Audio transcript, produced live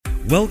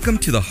Welcome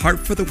to the Heart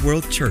for the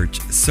World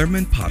Church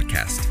Sermon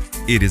Podcast.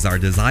 It is our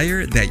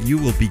desire that you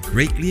will be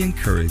greatly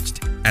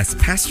encouraged as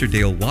Pastor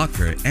Dale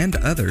Walker and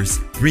others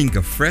bring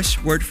a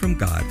fresh word from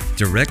God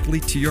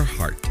directly to your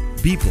heart.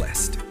 Be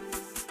blessed.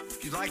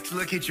 If you'd like to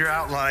look at your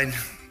outline,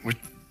 we're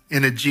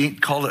in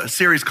a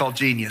series called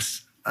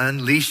Genius,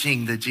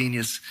 unleashing the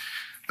genius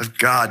of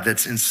God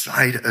that's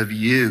inside of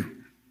you.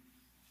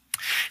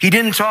 He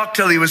didn't talk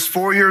till he was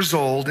 4 years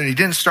old, and he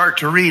didn't start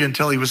to read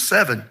until he was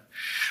 7.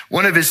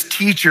 One of his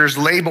teachers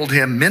labeled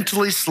him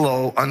mentally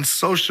slow,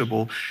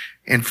 unsociable,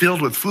 and filled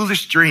with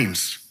foolish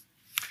dreams.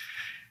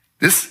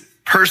 This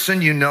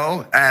person you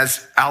know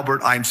as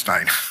Albert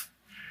Einstein.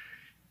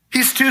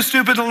 He's too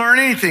stupid to learn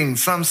anything,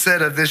 some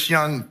said of this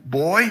young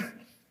boy.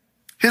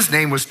 His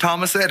name was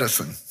Thomas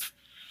Edison.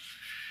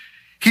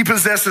 He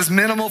possesses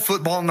minimal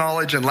football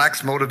knowledge and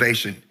lacks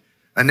motivation,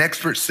 an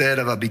expert said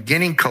of a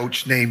beginning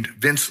coach named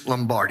Vince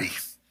Lombardi.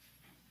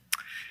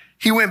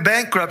 He went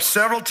bankrupt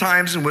several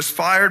times and was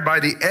fired by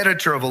the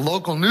editor of a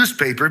local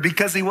newspaper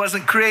because he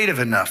wasn't creative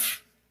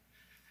enough.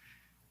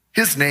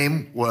 His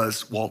name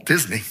was Walt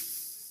Disney.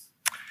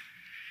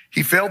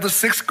 He failed the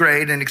 6th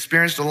grade and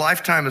experienced a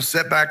lifetime of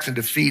setbacks and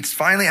defeats.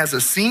 Finally, as a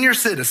senior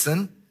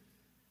citizen,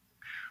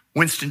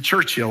 Winston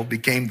Churchill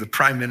became the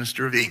Prime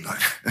Minister of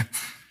England.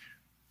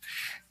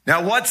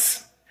 Now,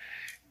 what's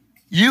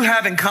you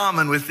have in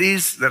common with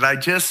these that I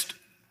just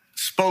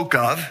spoke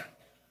of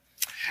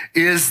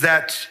is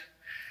that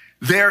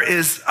there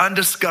is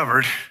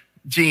undiscovered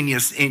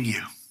genius in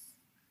you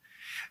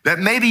that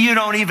maybe you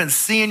don't even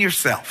see in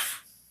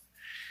yourself.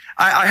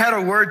 I had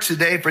a word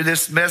today for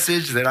this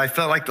message that I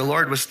felt like the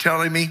Lord was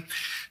telling me.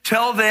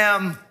 Tell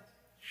them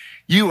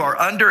you are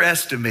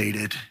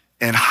underestimated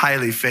and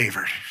highly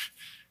favored.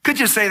 Could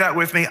you say that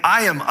with me?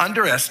 I am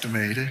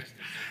underestimated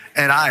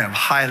and I am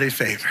highly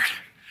favored.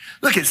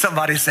 Look at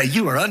somebody and say,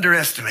 you are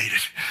underestimated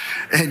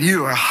and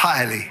you are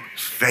highly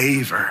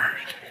favored.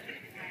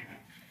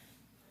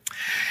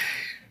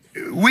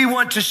 We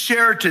want to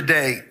share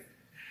today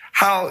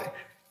how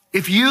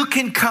if you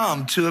can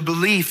come to a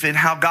belief in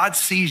how God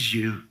sees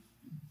you,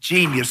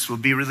 genius will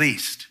be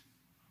released.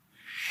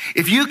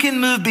 If you can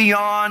move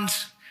beyond,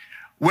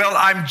 well,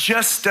 I'm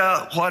just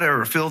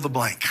whatever, fill the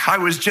blank. I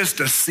was just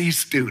a C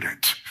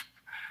student.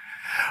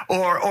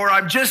 Or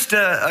I'm just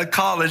a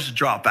college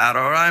dropout,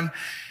 or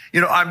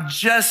I'm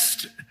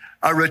just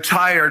a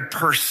retired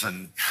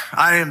person.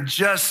 I am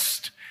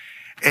just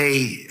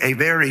a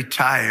very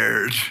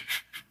tired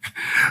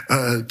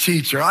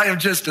teacher. I am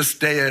just a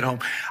stay-at-home.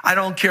 I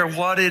don't care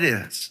what it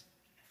is.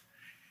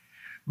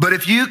 But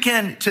if you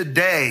can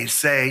today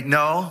say,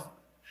 no,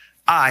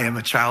 I am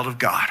a child of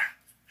God.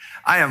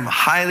 I am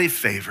highly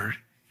favored.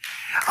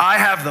 I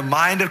have the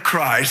mind of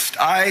Christ.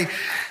 I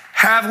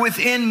have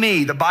within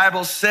me, the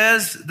Bible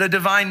says, the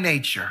divine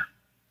nature.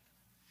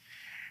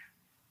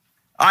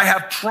 I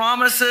have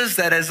promises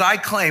that as I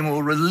claim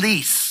will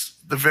release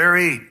the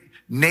very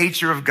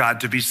nature of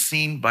God to be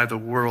seen by the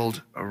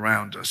world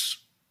around us.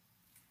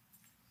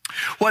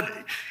 What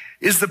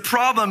is the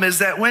problem is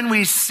that when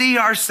we see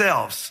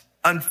ourselves,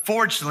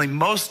 unfortunately,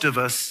 most of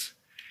us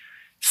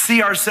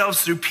see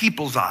ourselves through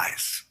people's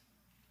eyes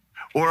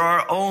or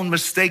our own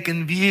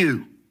mistaken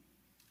view.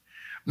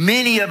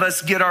 Many of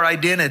us get our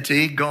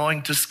identity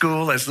going to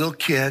school as little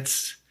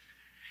kids.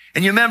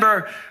 And you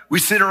remember, we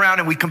sit around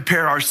and we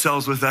compare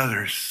ourselves with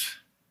others.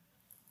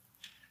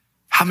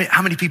 How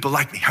many people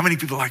like me? How many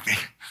people like me?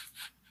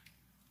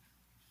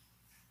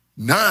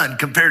 None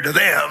compared to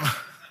them.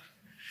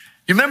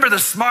 You remember the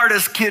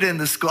smartest kid in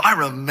the school? I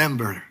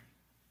remember.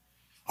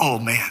 Oh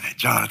man,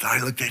 Jonathan, I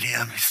looked at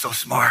him. He's so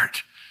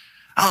smart.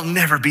 I'll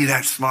never be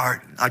that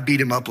smart. I beat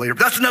him up later.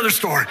 But that's another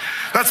story.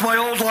 That's my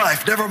old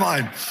life. Never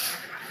mind.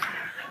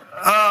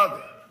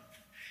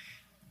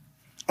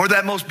 Or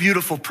that most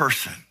beautiful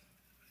person,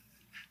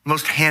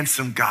 most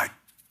handsome guy.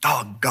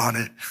 Doggone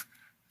it.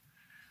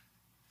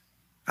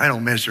 I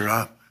don't measure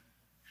up.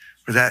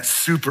 Or that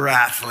super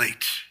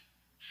athlete.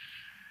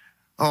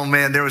 Oh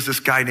man, there was this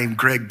guy named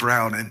Greg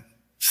Brown in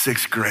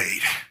 6th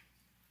grade.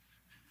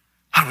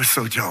 I was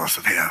so jealous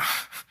of him.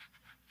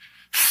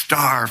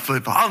 Star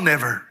football, I'll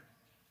never.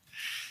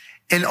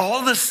 And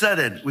all of a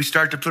sudden, we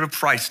start to put a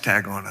price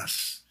tag on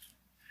us.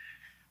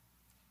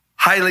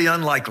 Highly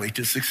unlikely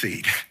to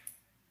succeed.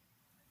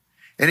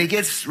 And it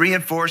gets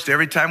reinforced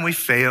every time we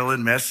fail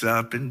and mess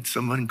up and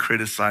someone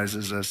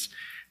criticizes us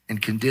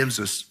and condemns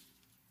us.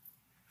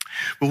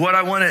 But what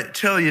I want to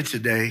tell you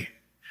today,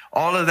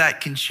 all of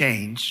that can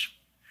change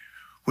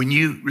when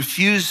you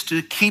refuse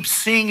to keep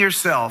seeing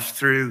yourself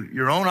through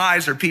your own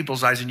eyes or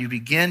people's eyes and you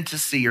begin to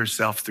see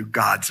yourself through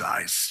God's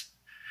eyes.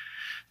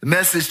 The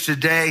message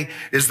today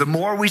is the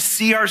more we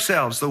see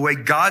ourselves the way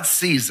God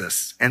sees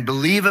us and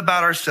believe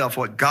about ourselves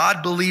what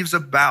God believes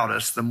about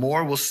us, the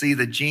more we'll see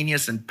the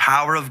genius and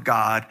power of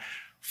God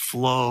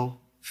flow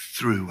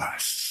through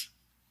us.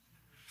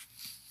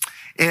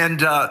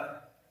 And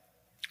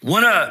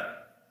want to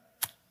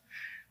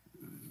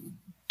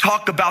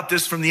talk about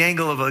this from the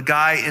angle of a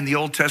guy in the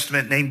Old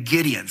Testament named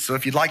Gideon. So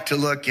if you'd like to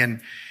look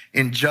in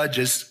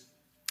Judges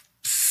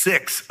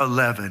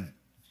 6:11.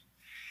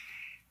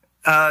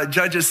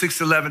 Judges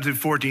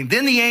 6:11-14.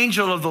 Then the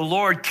angel of the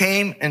Lord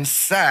came and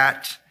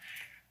sat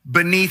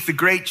beneath the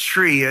great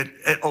tree at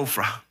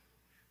Ophrah,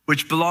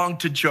 which belonged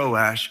to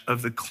Joash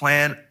of the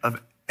clan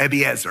of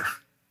Abiezer.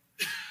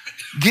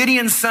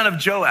 Gideon, son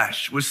of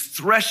Joash, was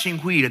threshing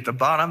wheat at the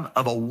bottom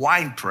of a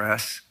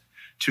winepress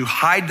to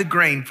hide the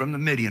grain from the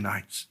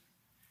Midianites.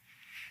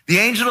 The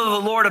angel of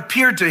the Lord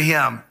appeared to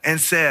him and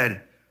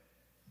said,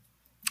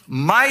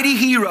 mighty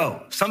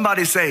hero.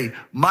 Somebody say,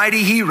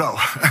 mighty hero.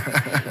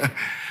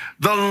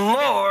 The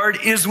Lord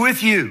is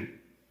with you.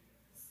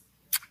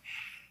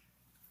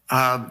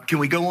 Can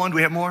we go on? Do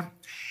we have more?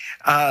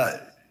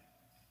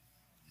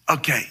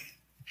 Okay.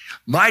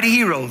 Mighty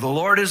hero, the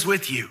Lord is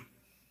with you.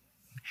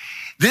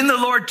 Then the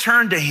Lord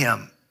turned to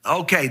him.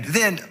 Okay,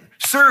 then,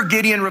 Sir,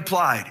 Gideon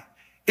replied,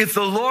 if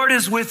the Lord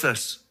is with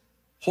us,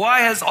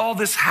 why has all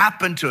this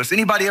happened to us?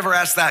 Anybody ever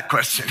asked that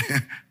question?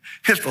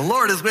 If the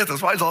Lord is with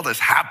us, why is all this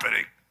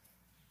happening?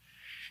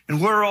 And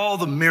where are all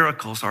the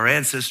miracles our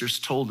ancestors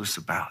told us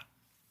about?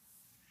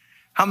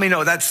 How many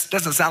know that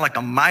doesn't sound like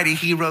a mighty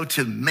hero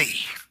to me?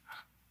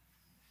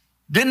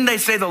 Didn't they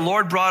say the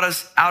Lord brought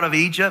us out of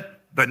Egypt,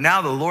 but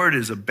now the Lord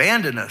has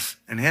abandoned us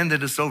and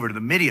handed us over to the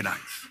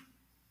Midianites?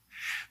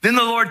 Then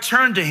the Lord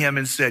turned to him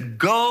and said,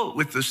 go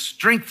with the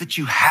strength that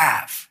you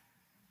have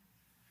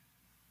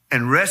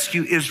and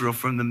rescue Israel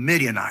from the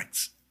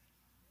Midianites.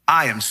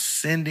 I am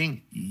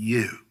sending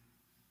you.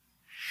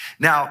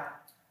 Now,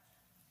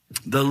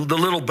 the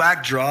little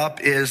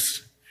backdrop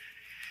is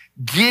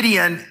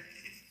Gideon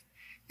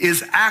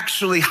is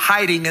actually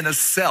hiding in a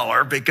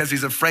cellar because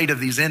he's afraid of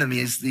these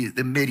enemies,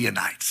 the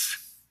Midianites.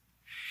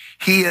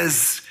 He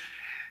is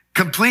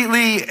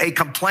completely a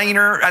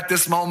complainer at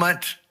this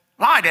moment.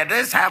 Why did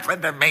this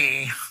happen to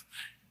me?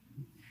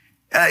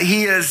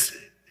 He is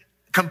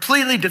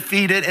completely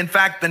defeated. In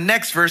fact, the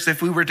next verse,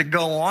 if we were to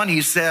go on,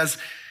 he says,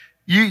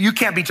 you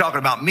can't be talking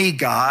about me,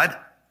 God.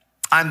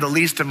 I'm the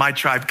least of my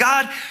tribe.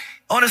 God,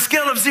 on a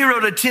scale of 0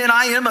 to 10,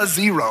 I am a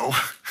 0.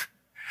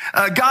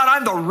 God,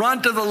 I'm the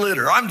runt of the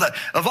litter.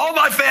 Of all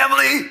my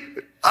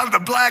family, I'm the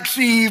black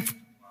sheep.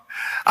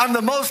 I'm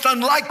the most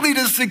unlikely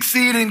to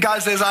succeed. And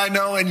God says, I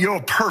know, and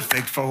you're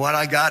perfect for what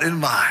I got in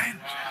mind.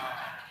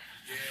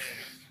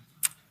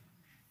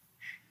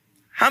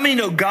 How many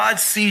know God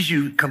sees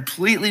you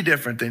completely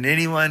different than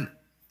anyone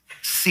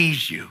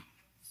sees you?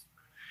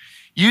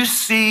 You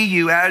see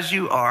you as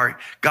you are.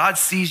 God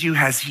sees you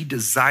as he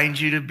designed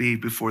you to be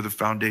before the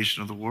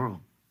foundation of the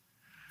world.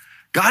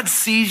 God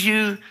sees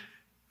you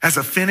as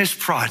a finished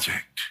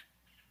project,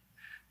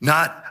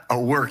 not a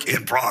work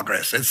in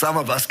progress. And some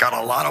of us got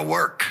a lot of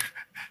work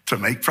to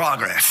make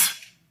progress.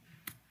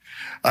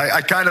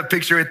 I kind of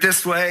picture it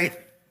this way.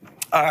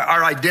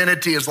 Our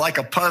identity is like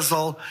a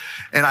puzzle.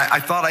 And I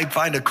thought I'd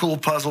find a cool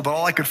puzzle, but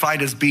all I could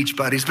find is Beach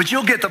Buddies. But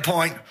you'll get the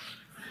point.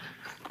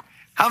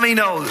 How many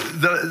know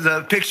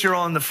the picture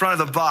on the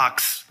front of the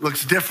box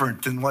looks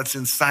different than what's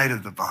inside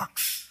of the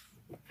box?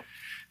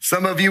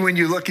 Some of you, when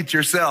you look at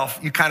yourself,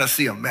 you kind of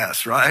see a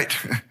mess, right?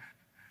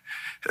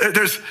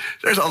 There's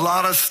a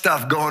lot of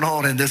stuff going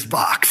on in this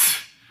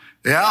box.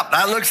 Yeah,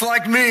 that looks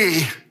like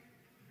me.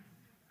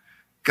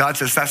 God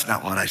says, that's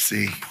not what I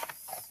see.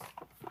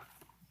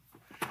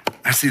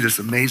 I see this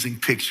amazing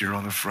picture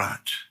on the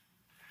front.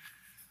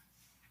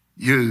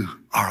 You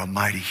are a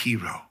mighty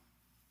hero.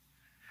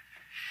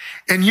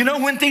 And you know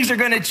when things are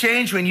going to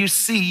change? When you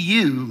see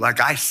you like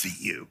I see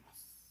you.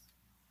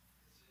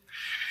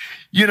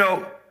 You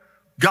know,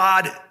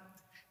 God,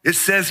 it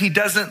says he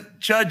doesn't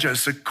judge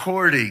us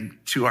according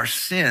to our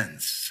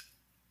sins,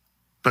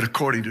 but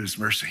according to his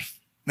mercy.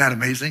 Isn't that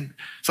amazing?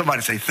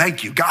 Somebody say,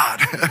 thank you,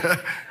 God.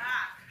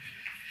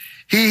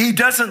 He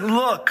doesn't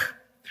look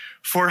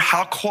for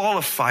how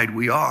qualified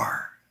we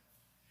are.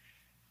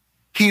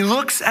 He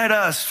looks at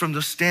us from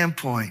the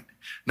standpoint,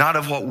 not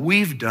of what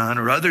we've done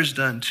or others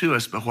done to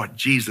us, but what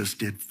Jesus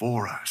did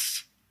for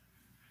us.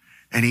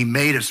 And he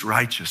made us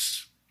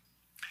righteous.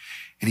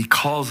 And he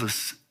calls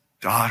us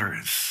daughter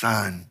and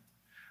son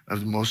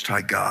of the Most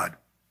High God.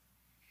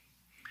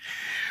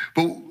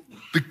 But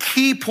the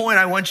key point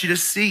I want you to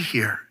see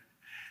here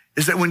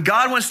is that when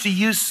God wants to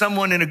use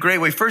someone in a great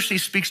way, first he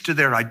speaks to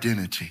their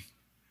identity.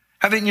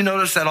 Haven't you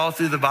noticed that all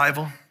through the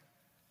Bible?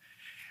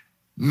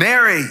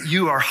 Mary,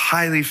 you are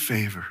highly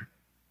favored.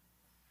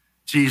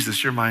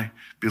 Jesus, you're my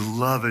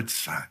beloved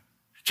son.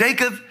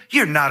 Jacob,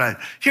 you're not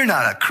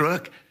a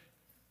crook.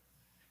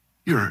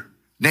 Your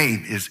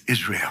name is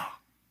Israel.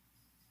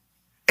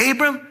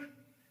 Abram,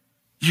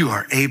 you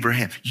are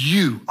Abraham.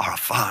 You are a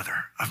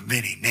father of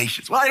many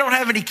nations. Well, I don't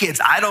have any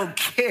kids. I don't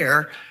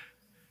care.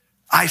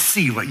 I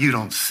see what you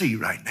don't see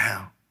right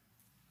now.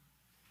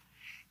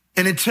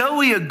 And until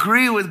we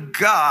agree with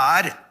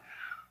God,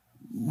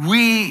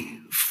 we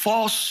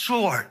fall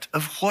short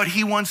of what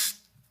he wants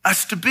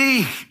us to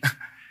be.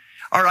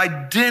 Our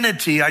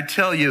identity, I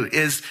tell you,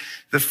 is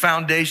the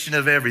foundation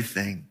of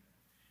everything.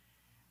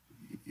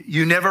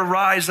 You never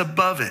rise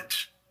above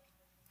it.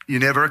 You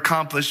never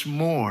accomplish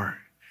more.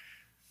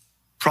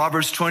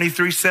 Proverbs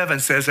 23:7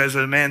 says, as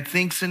a man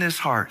thinks in his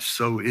heart,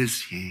 so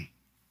is he.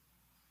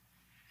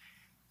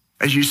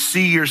 As you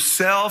see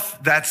yourself,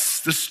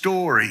 that's the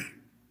story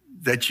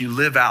that you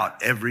live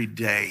out every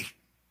day.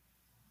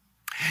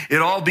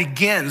 It all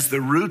begins,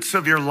 the roots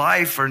of your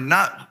life are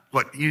not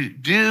what you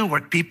do,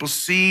 what people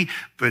see,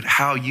 but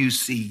how you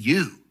see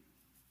you.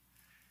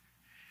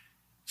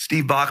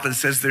 Steve Bachman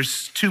says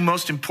there's two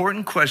most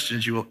important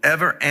questions you will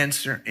ever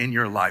answer in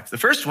your life. The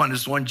first one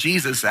is one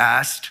Jesus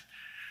asked,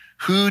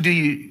 who do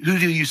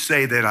you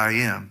say that I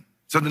am?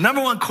 So the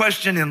number one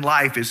question in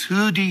life is,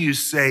 who do you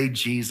say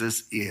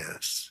Jesus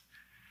is?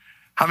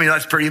 I mean,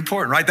 that's pretty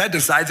important, right? That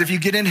decides if you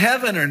get in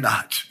heaven or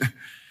not.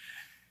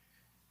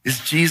 Is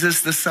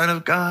Jesus the Son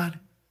of God?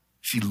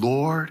 Is he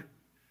Lord?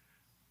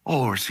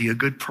 Or is he a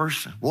good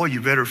person? Boy,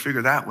 you better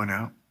figure that one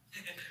out.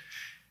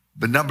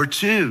 But number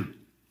two,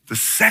 the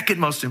second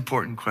most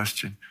important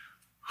question,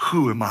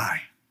 who am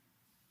I?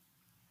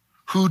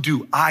 Who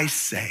do I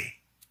say?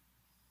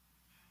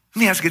 Let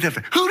me ask you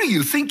different. Who do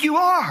you think you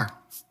are?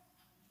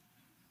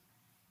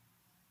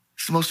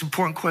 It's the most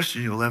important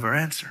question you'll ever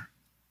answer.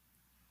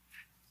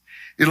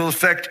 It'll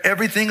affect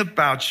everything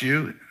about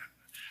you,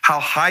 how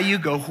high you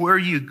go, where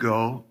you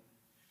go.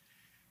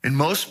 And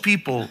most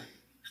people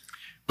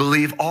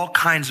believe all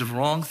kinds of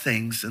wrong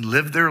things and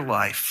live their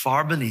life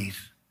far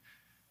beneath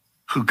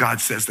who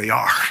God says they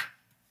are.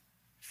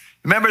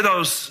 Remember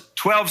those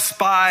 12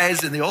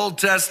 spies in the Old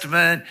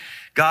Testament?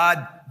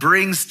 God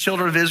brings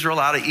children of Israel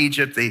out of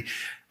Egypt. They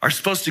are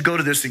supposed to go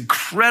to this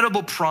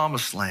incredible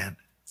promised land.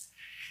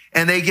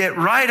 And they get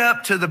right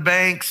up to the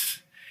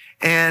banks,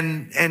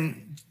 and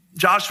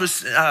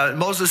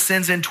Moses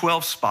sends in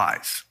 12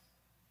 spies.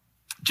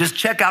 Just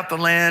check out the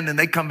land, and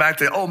they come back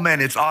to, oh man,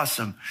 it's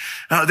awesome.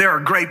 There are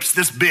grapes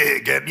this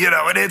big, and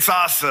it's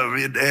awesome.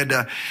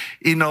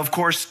 And of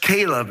course,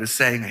 Caleb is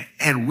saying,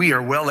 and we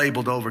are well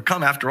able to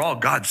overcome. After all,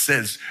 God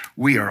says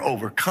we are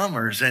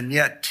overcomers. And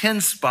yet 10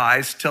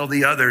 spies tell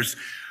the others,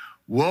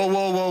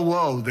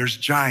 whoa, there's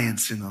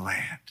giants in the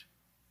land.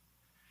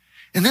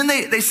 And then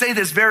they say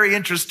this very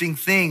interesting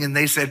thing, and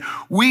they said,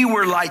 we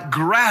were like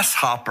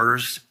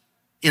grasshoppers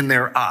in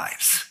their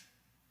eyes.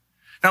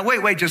 Now,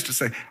 wait just a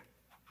second.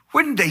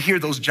 Wouldn't they hear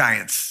those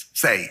giants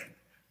say,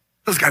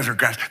 those guys are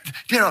grass?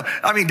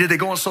 Did they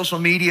go on social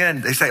media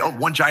and they say, oh,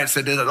 one giant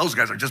said that, those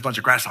guys are just a bunch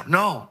of grasshoppers?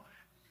 No.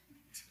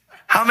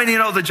 How many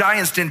know the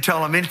giants didn't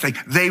tell them anything?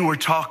 They were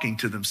talking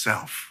to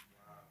themselves.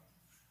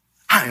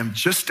 I am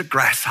just a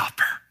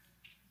grasshopper.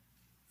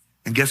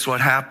 And guess what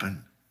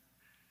happened?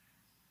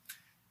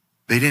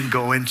 They didn't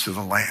go into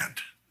the land,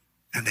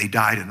 and they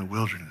died in the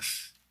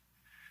wilderness,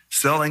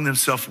 selling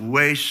themselves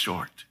way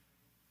short.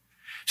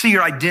 See,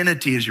 your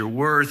identity is your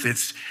worth.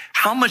 It's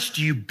how much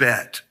do you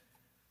bet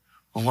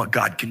on what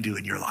God can do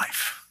in your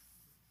life?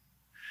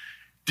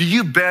 Do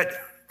you bet?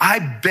 I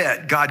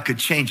bet God could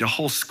change a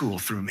whole school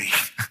through me.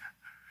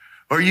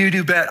 Or you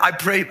do bet, I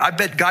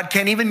bet God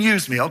can't even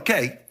use me.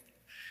 Okay.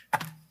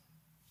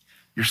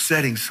 You're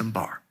setting some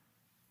bar.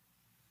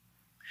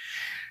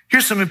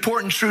 Here's some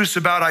important truths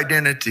about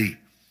identity.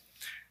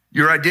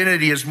 Your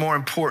identity is more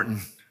important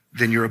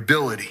than your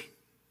ability.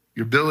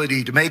 Your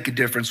ability to make a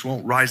difference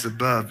won't rise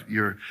above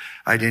your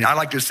identity. I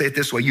like to say it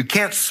this way. You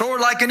can't soar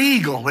like an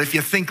eagle if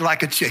you think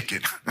like a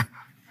chicken.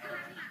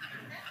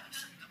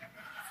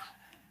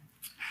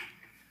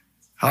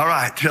 All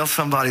right, tell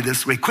somebody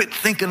this week, quit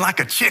thinking like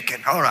a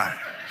chicken. All right.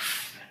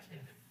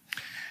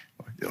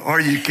 Or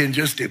you can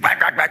just do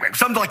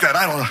something like that.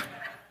 I don't know.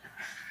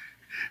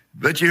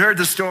 But you heard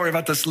the story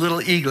about this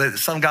little eaglet.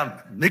 Some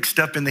got mixed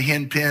up in the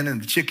hen pen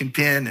and the chicken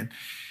pen and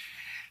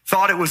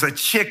thought it was a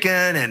chicken,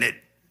 and it,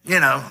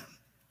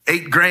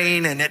 ate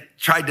grain, and it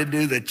tried to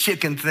do the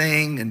chicken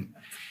thing, and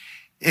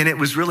it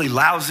was really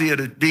lousy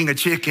at being a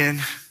chicken.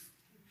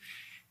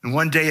 And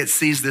one day it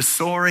sees this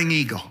soaring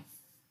eagle,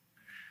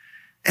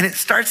 and it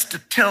starts to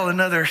tell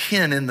another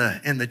hen in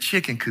the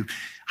chicken coop,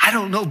 I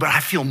don't know, but I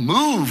feel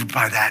moved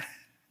by that.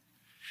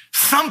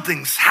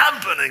 Something's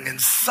happening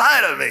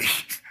inside of me.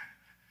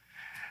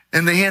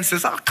 And the hen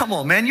says, oh, come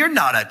on, man, you're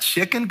not a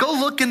chicken. Go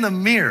look in the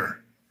mirror.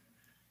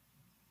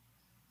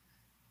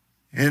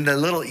 And the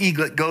little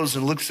eaglet goes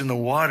and looks in the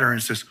water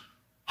and says,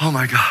 oh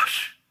my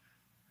gosh.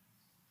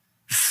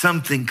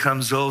 Something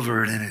comes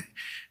over it, and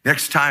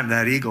next time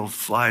that eagle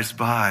flies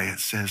by, it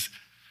says,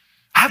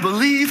 I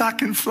believe I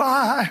can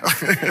fly.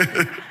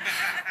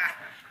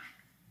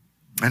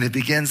 And it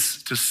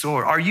begins to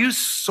soar. Are you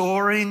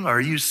soaring or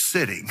are you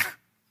sitting?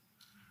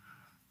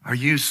 Are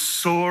you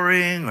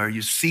soaring? Are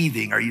you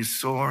seething? Are you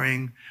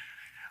soaring?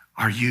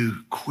 Are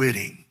you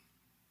quitting?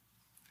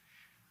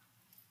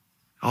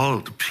 All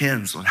it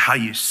depends on how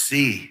you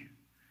see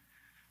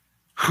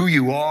who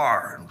you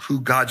are and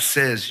who God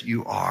says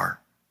you are.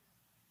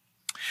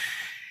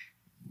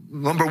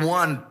 Number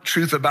one,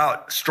 truth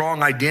about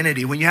strong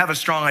identity. When you have a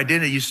strong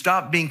identity, you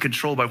stop being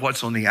controlled by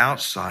what's on the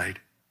outside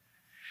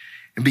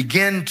and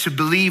begin to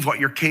believe what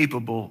you're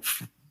capable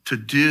to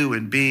do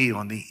and be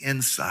on the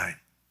inside.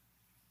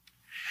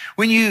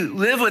 When you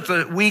live with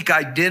a weak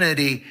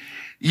identity,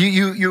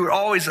 You're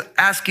always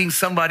asking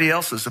somebody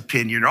else's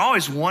opinion. You're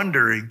always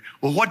wondering,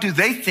 well, what do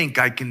they think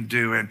I can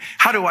do? And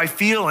how do I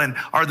feel? And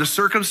are the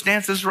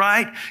circumstances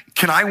right?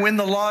 Can I win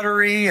the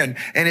lottery? And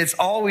it's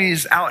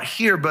always out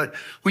here. But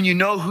when you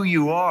know who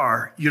you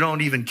are, you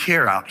don't even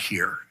care out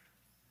here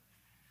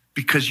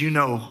because you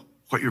know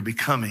what you're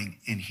becoming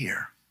in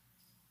here.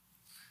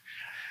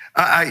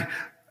 I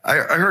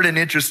heard an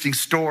interesting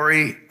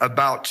story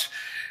about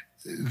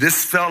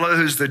this fellow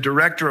who's the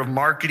director of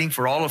marketing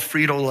for all of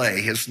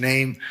Frito-Lay. His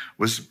name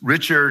was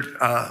Richard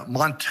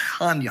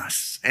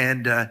Montañez.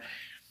 And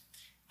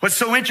what's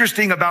so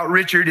interesting about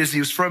Richard is he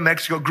was from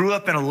Mexico, grew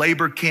up in a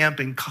labor camp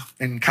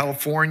in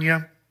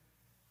California,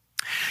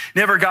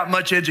 never got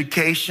much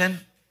education,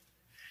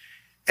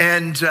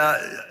 and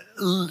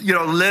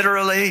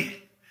literally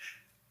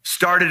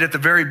started at the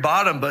very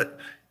bottom, but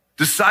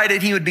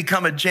decided he would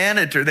become a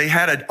janitor. They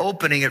had an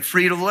opening at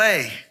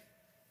Frito-Lay.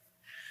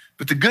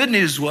 But the good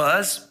news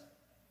was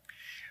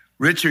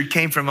Richard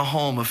came from a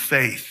home of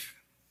faith.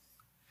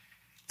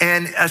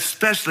 And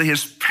especially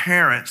his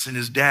parents and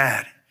his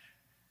dad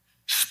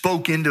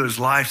spoke into his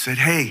life, said,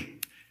 hey,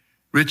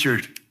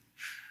 Richard,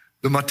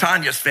 the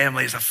Montañez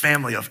family is a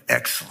family of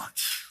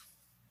excellence.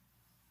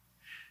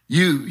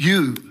 You're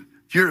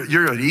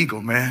an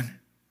eagle, man.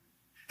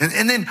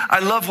 And then I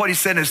love what he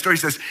said in his story. He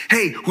says,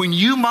 hey, when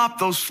you mop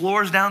those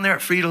floors down there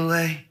at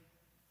Frito-Lay,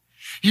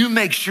 you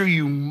make sure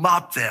you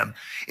mop them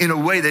in a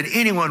way that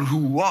anyone who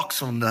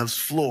walks on those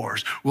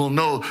floors will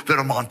know that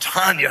a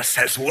Montañez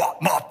has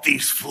mopped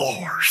these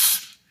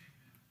floors.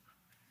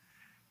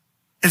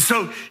 And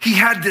so he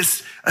had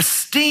this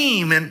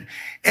esteem and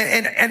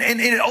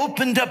it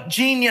opened up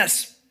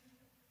genius.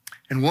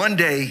 And one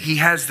day he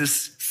has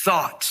this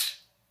thought.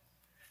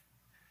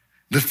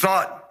 The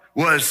thought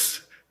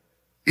was,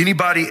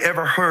 anybody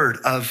ever heard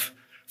of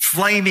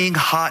flaming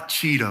hot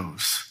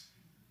Cheetos?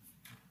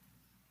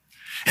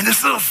 And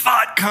this little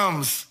thought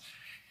comes,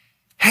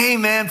 hey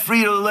man,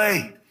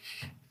 Frito-Lay,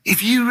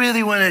 if you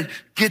really want to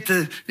get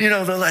the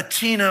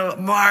Latino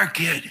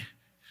market,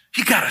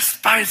 you got to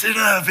spice it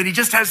up. And he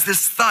just has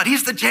this thought.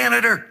 He's the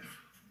janitor.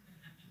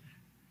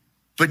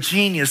 But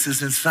genius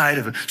is inside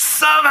of him.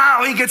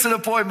 Somehow he gets an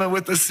appointment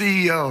with the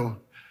CEO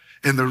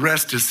and the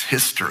rest is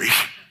history.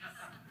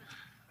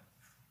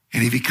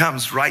 And he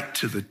becomes right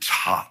to the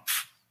top.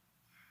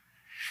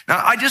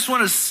 Now, I just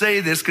want to say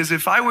this because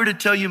if I were to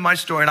tell you my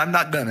story, and I'm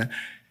not gonna,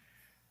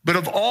 but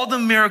of all the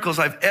miracles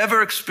I've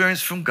ever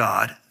experienced from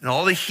God and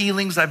all the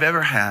healings I've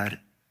ever had,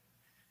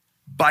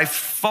 by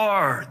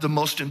far the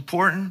most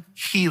important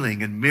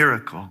healing and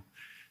miracle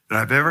that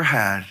I've ever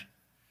had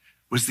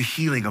was the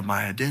healing of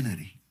my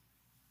identity.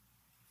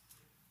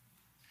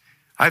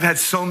 I've had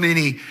so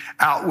many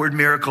outward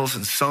miracles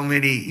and so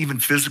many even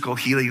physical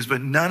healings,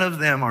 but none of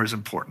them are as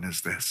important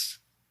as this.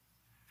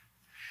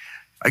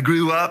 I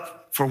grew up,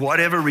 for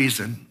whatever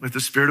reason, with the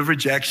spirit of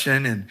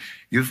rejection, and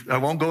I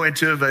won't go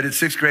into it, but in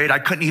sixth grade, I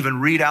couldn't even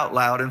read out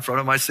loud in front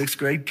of my sixth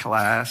grade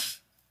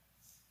class.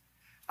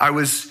 I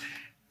was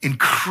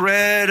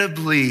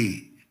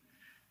incredibly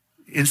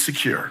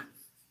insecure.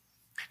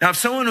 Now, if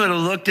someone would have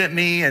looked at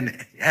me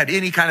and had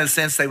any kind of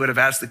sense, they would have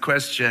asked the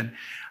question,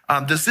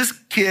 does this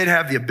kid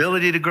have the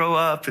ability to grow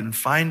up and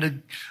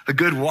find a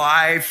good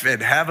wife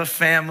and have a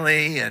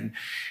family and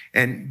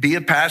be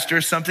a pastor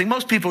or something?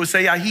 Most people would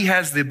say, yeah, he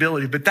has the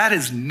ability, but that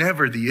is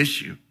never the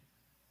issue.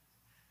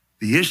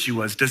 The issue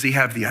was, does he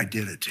have the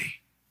identity?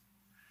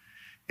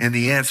 And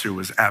the answer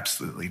was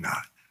absolutely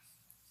not.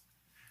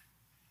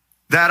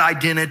 That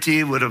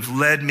identity would have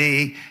led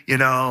me,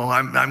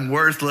 I'm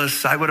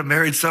worthless. I would have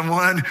married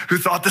someone who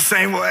thought the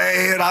same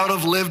way, and I would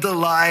have lived a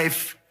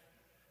life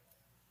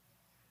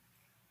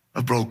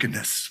of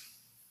brokenness.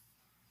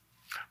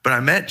 But I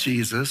met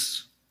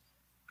Jesus,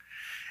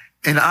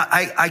 and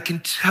I can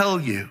tell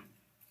you,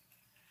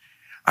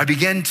 I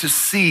began to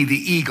see the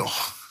eagle.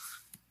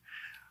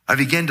 I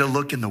began to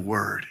look in the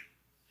Word.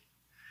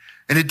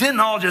 And it didn't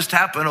all just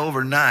happen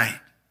overnight,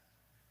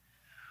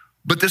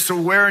 but this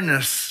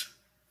awareness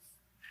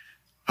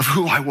of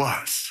who I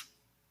was.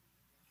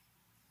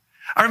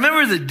 I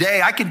remember the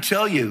day, I can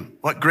tell you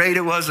what grade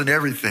it was and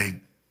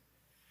everything.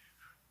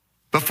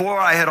 Before,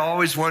 I had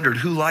always wondered,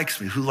 who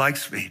likes me? Who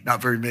likes me?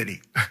 Not very many.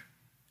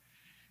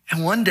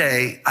 And one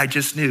day, I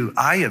just knew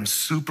I am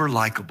super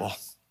likable.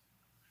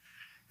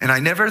 And I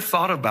never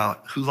thought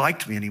about who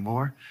liked me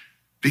anymore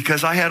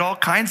because I had all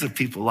kinds of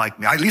people like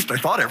me. At least I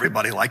thought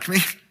everybody liked me.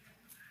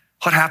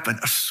 What happened?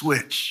 A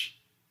switch.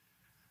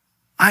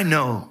 I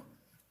know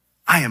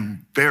I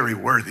am very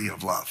worthy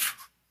of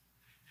love.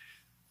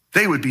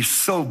 They would be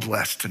so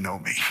blessed to know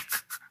me.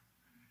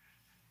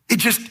 It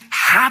just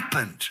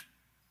happened.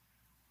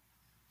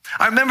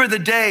 I remember the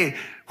day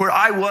where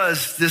I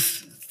was this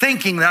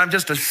thinking that I'm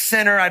just a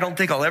sinner. I don't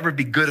think I'll ever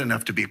be good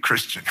enough to be a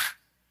Christian.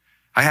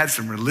 I had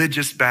some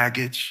religious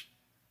baggage,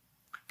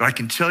 but I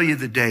can tell you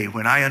the day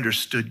when I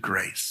understood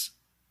grace.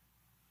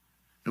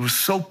 It was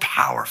so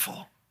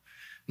powerful.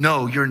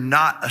 No, you're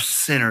not a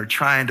sinner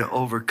trying to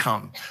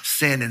overcome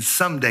sin and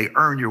someday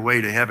earn your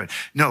way to heaven.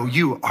 No,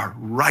 you are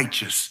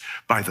righteous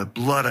by the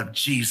blood of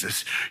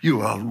Jesus.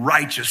 You are a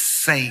righteous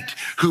saint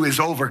who is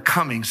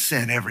overcoming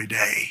sin every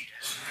day.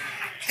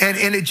 And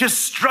it just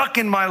struck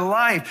in my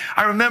life.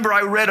 I remember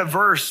I read a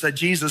verse that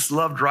Jesus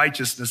loved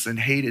righteousness and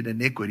hated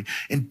iniquity.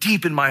 And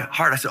deep in my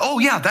heart, I said, oh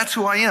yeah, that's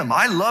who I am.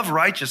 I love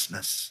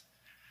righteousness.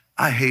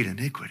 I hate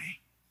iniquity.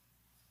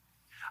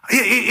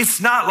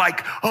 It's not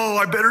like, oh,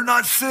 I better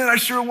not sin. I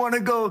sure want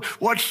to go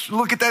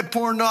look at that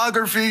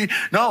pornography.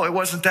 No, it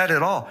wasn't that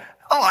at all.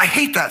 Oh, I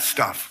hate that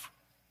stuff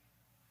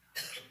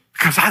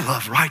because I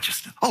love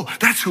righteousness. Oh,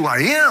 that's who I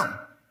am.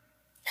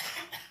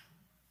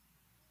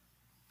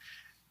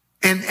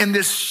 And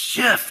this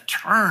shift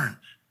turned.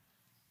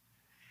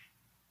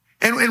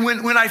 And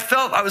when I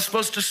felt I was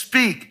supposed to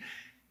speak,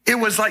 it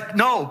was like,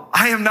 no,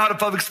 I am not a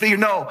public speaker.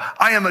 No,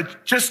 I am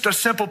just a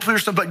simple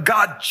person, but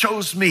God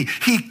chose me.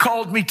 He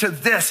called me to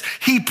this.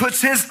 He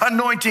puts his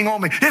anointing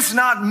on me. It's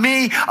not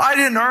me. I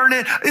didn't earn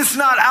it. It's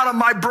not out of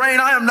my brain.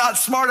 I am not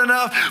smart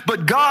enough,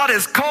 but God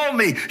has called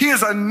me. He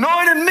has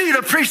anointed me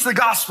to preach the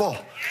gospel.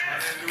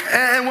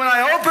 And when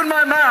I open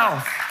my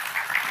mouth,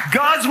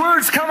 God's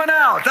word's coming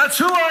out. That's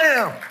who I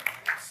am.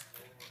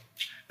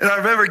 And I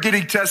remember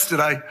getting tested.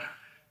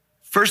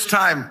 First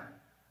time,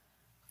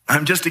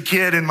 I'm just a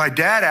kid, and my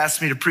dad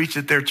asked me to preach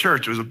at their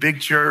church. It was a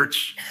big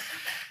church.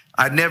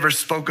 I'd never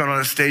spoken on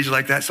a stage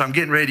like that, so I'm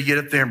getting ready to get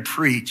up there and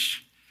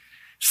preach.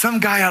 Some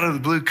guy out of the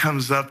blue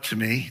comes up to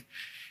me,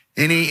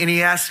 and he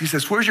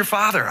says, where's your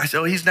father? I said,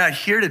 oh, he's not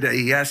here today.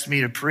 He asked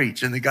me to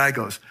preach. And the guy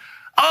goes,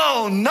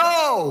 oh,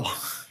 no,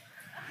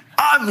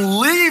 I'm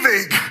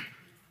leaving.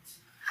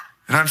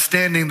 And I'm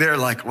standing there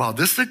like, wow,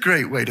 this is a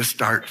great way to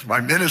start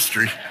my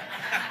ministry.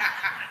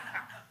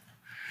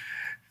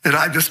 And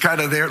I'm just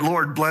kind of there,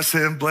 Lord, bless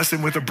him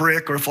with a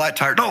brick or a flat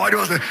tire. No, I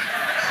don't.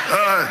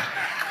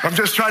 I'm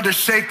just trying to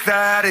shake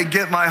that and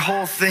get my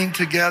whole thing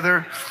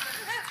together.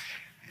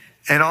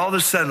 And all of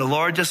a sudden, the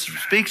Lord just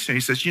speaks to me. He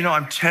says,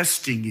 I'm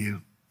testing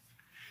you,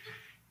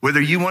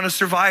 whether you want to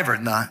survive or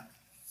not.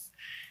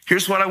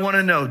 Here's what I want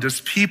to know.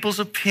 Does people's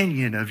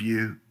opinion of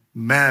you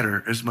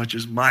matter as much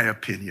as my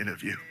opinion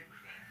of you?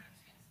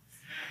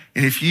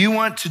 And if you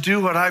want to do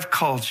what I've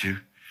called you,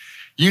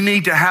 you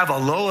need to have a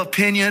low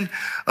opinion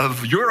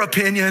of your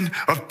opinion,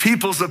 of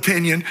people's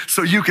opinion,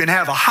 so you can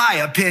have a high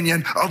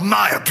opinion of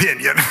my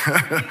opinion.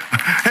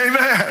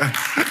 Amen.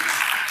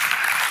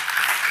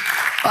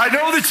 I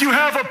know that you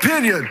have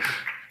opinion,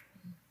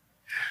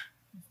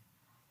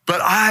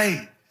 but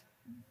I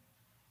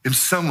am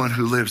someone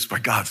who lives by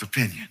God's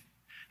opinion.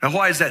 Now,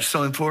 why is that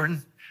so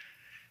important?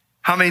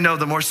 How many know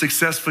the more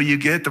successful you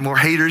get, the more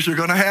haters you're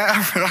going to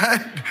have,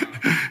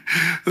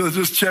 right?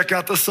 Just check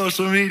out the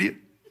social media.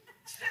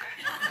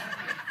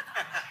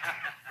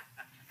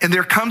 And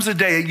there comes a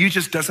day it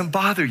just doesn't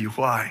bother you.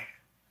 Why?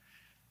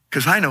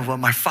 Because I know what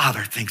my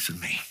Father thinks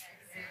of me.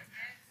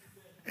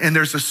 And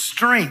there's a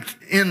strength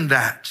in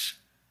that.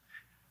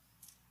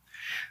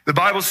 The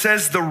Bible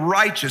says the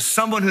righteous,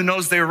 someone who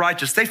knows they're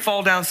righteous, they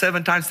fall down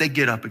 7 times, they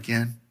get up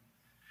again.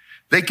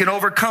 They can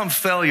overcome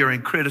failure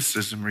and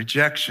criticism,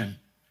 rejection,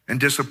 and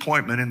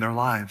disappointment in their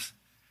lives.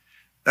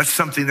 That's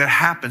something that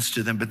happens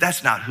to them, but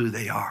that's not who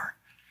they are.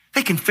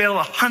 They can fail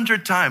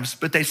 100 times,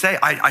 but they say,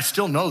 I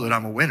still know that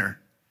I'm a winner.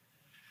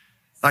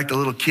 Like the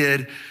little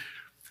kid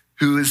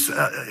who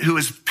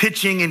was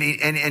pitching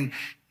and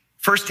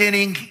first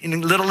inning in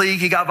Little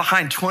League, he got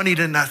behind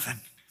 20-0.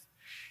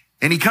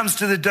 And he comes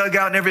to the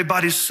dugout and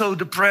everybody's so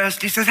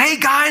depressed. He says, hey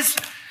guys,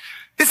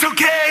 it's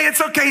okay.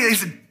 He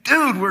said,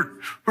 dude, we're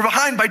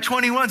behind by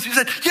 21. So he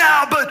said,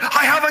 yeah, but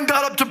I haven't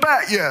got up to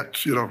bat yet.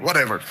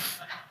 Whatever.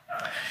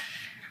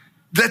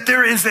 That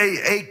there is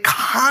a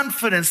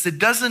confidence that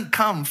doesn't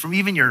come from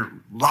even your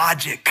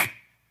logic.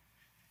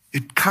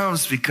 It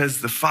comes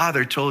because the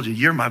Father told you,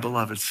 you're my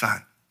beloved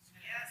son.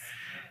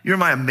 You're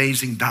my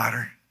amazing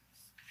daughter.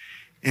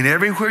 And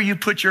everywhere you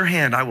put your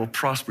hand, I will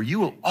prosper.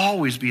 You will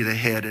always be the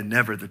head and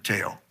never the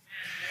tail.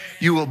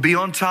 You will be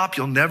on top.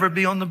 You'll never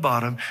be on the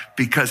bottom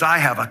because I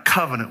have a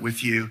covenant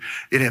with you.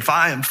 And if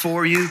I am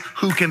for you,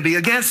 who can be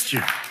against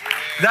you?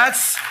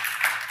 That's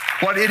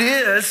what it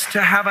is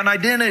to have an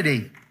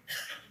identity.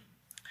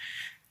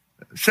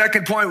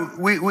 Second point,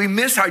 we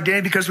miss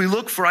identity because we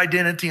look for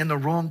identity in the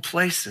wrong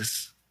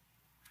places.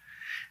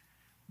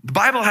 The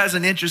Bible has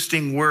an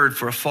interesting word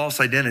for a false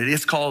identity.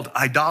 It's called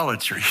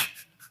idolatry.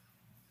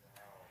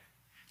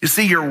 You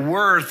see, your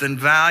worth and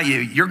value,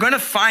 you're going to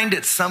find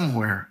it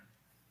somewhere.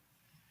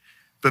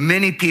 But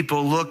many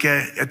people look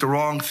at the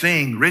wrong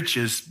thing: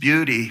 riches,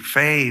 beauty,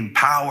 fame,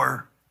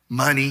 power,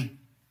 money.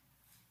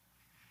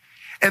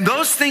 And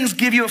those things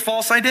give you a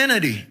false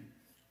identity.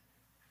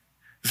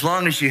 As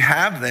long as you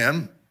have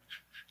them,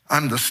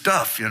 I'm the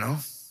stuff,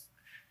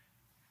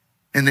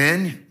 And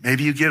then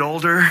maybe you get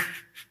older,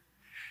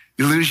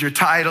 you lose your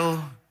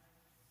title,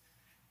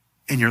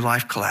 and your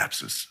life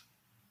collapses.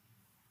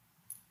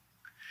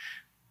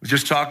 was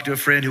just talking to a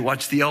friend who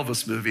watched the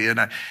Elvis movie, and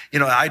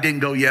I didn't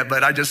go yet,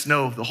 but I just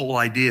know the whole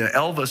idea.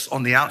 Elvis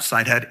on the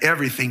outside had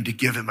everything to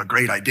give him a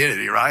great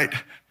identity, right?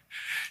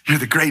 You're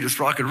the greatest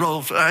rock and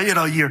roll,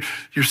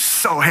 you're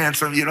so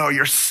handsome,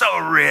 you're so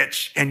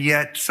rich. And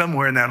yet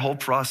somewhere in that whole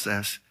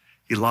process,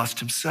 he lost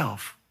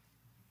himself.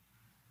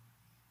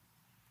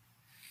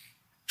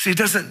 See, it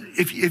doesn't,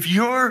 if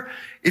your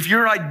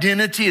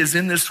identity is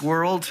in this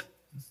world,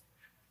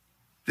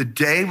 the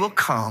day will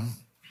come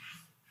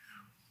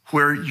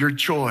where your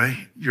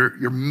joy,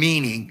 your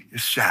meaning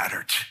is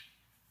shattered.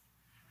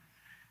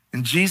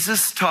 And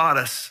Jesus taught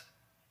us,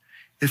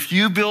 if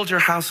you build your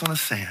house on the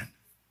sand,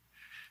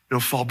 it'll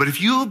fall. But if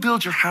you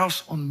build your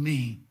house on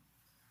me,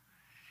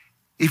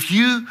 if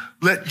you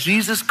let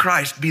Jesus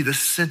Christ be the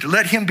center,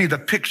 let him be the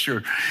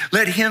picture,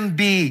 let him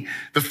be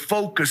the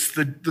focus,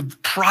 the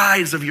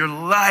prize of your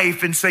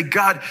life, and say,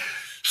 God,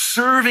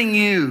 serving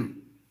you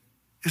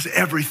is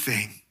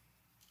everything.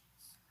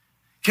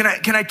 Can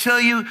I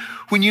tell you,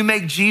 when you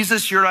make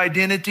Jesus your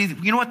identity,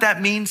 you know what that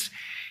means?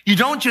 You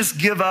don't just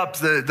give up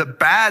the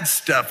bad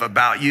stuff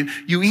about you.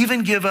 You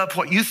even give up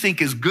what you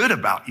think is good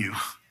about you.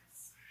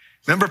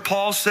 Remember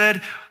Paul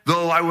said,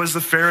 though I was the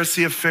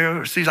Pharisee of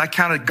Pharisees, I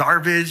counted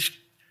garbage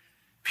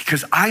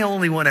because I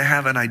only want to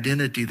have an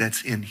identity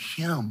that's in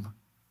him.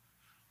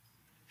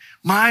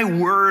 My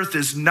worth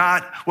is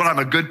not, well, I'm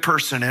a good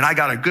person and I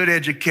got a good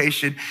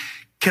education.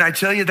 Can I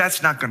tell you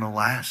that's not going to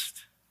last?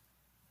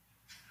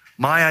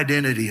 My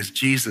identity is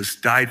Jesus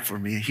died for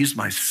me. He's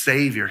my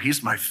Savior.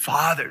 He's my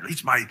Father.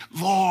 He's my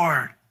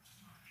Lord.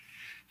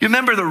 You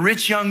remember the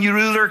rich young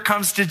ruler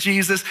comes to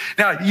Jesus?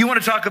 Now, you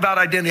want to talk about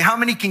identity. How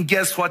many can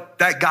guess what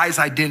that guy's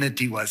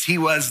identity was? He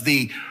was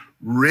the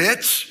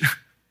rich,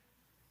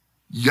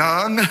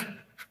 young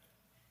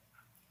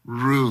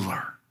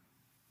ruler.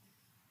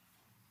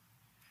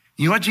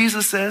 You know what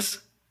Jesus says?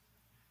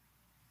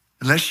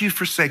 Unless you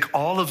forsake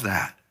all of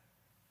that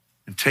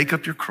and take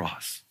up your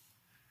cross,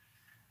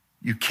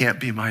 you can't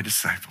be my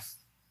disciple.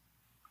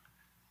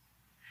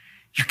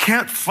 You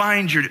can't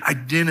find your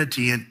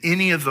identity in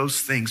any of those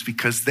things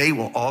because they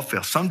will all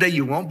fail. Someday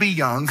you won't be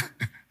young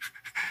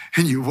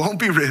and you won't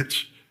be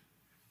rich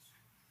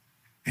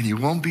and you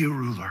won't be a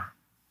ruler.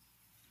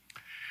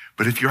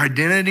 But if your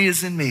identity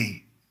is in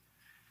me,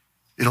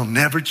 it'll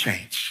never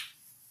change.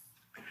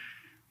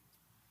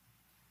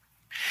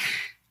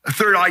 A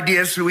third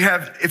idea is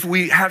if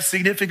we have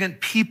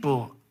significant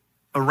people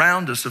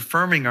around us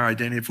affirming our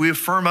identity, if we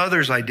affirm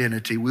others'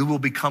 identity, we will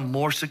become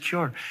more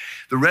secure.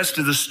 The rest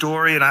of the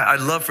story, and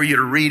I'd love for you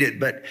to read it,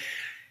 but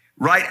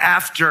right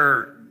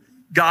after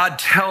God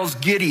tells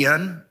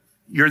Gideon,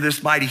 you're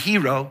this mighty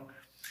hero,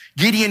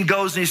 Gideon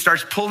goes and he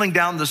starts pulling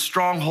down the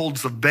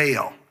strongholds of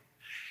Baal.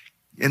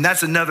 And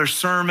that's another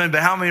sermon,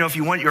 but how many know if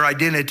you want your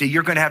identity,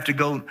 you're gonna have to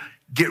go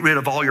get rid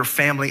of all your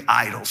family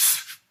idols,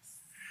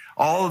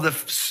 all of the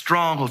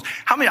strongholds.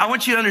 I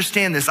want you to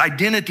understand this,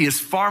 identity is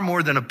far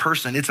more than a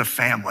person, it's a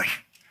family.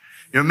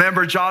 You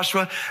remember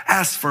Joshua?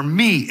 As for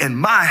me and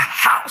my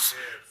house,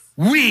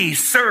 we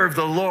serve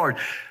the Lord.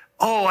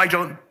 Oh,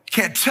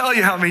 can't tell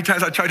you how many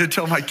times I try to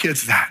tell my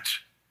kids that.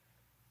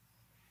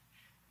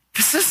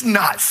 This is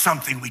not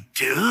something we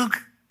do,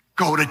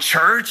 go to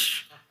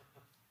church.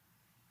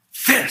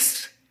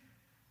 This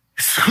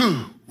is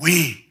who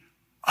we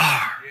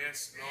are.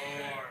 Yes,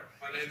 Lord.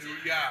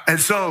 Hallelujah. And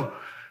so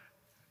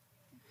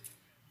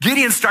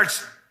Gideon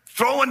starts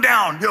throwing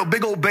down,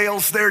 big old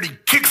Baals there. And he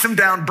kicks him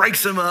down,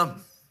 breaks him up.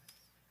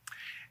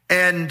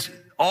 And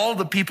all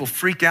the people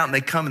freak out and they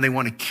come and they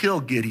want to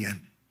kill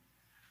Gideon.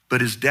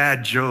 But his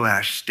dad,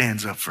 Joash,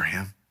 stands up for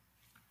him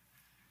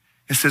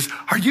and says,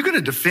 are you going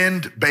to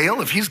defend Baal?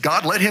 If he's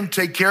God, let him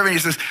take care of it. He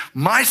says,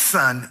 my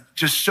son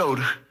just showed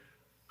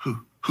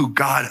who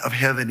God of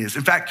heaven is.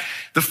 In fact,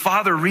 the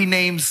father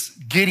renames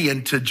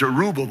Gideon to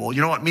Jerubbaal.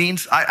 You know what it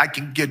means? I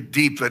can get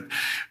deep, but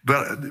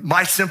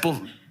my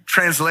simple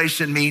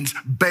translation means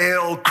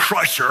Baal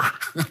crusher.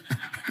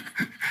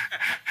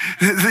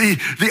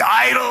 the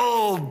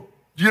idol,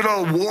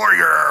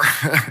 warrior.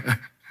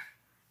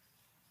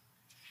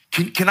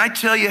 Can I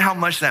tell you how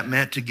much that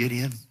meant to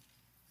Gideon?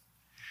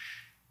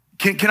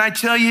 Can I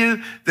tell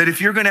you that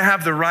if you're going to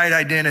have the right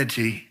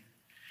identity,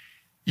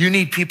 you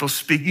need people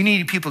speak, you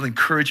need people to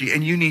encourage you,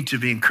 and you need to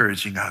be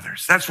encouraging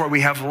others. That's why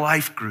we have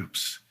life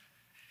groups.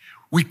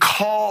 We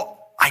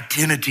call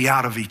identity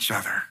out of each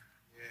other.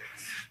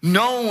 Yes.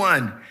 No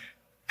one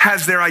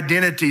has their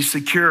identity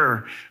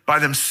secure by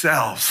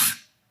themselves.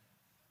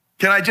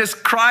 Can I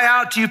just cry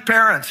out to you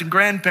parents and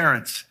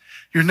grandparents?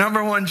 Your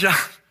number one job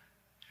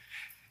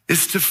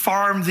is to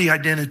farm the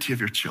identity of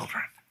your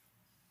children.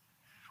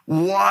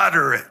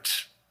 Water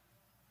it.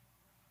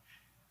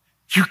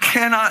 You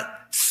cannot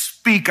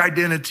speak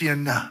identity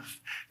enough.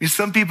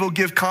 Some people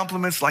give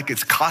compliments like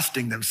it's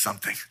costing them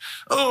something.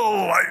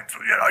 Oh,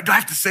 do I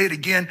have to say it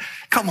again?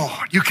 Come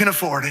on, you can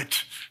afford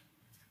it.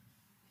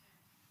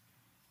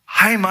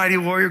 Hi, mighty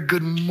warrior.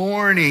 Good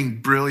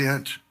morning,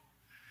 brilliant.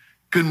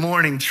 Good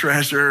morning,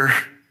 treasure.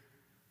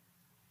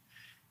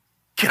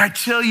 Can I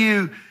tell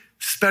you,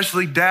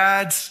 especially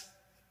dads,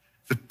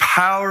 the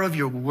power of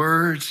your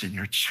words and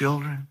your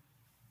children.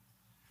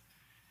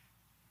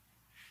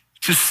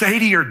 To say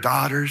to your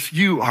daughters,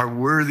 you are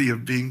worthy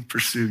of being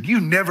pursued. You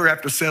never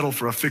have to settle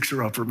for a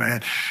fixer-upper,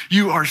 man.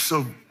 You are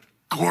so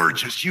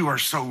gorgeous. You are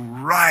so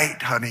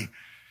right, honey.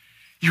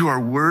 You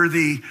are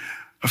worthy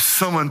of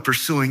someone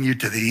pursuing you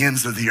to the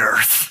ends of the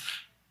earth.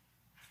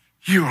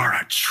 You are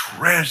a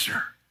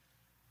treasure.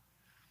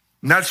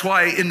 And that's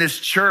why in this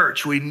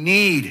church, we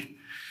need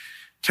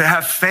to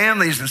have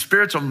families and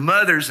spiritual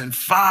mothers and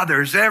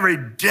fathers every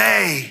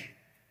day.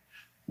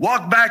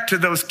 Walk back to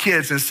those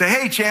kids and say,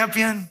 hey,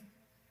 champion.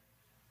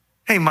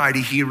 Hey, mighty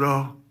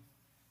hero.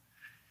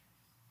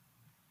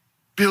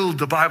 Build,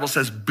 the Bible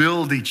says,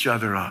 build each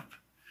other up.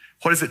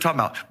 What is it talking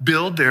about?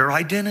 Build their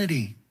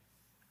identity.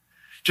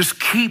 Just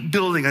keep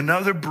building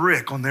another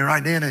brick on their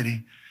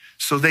identity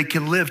so they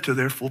can live to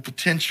their full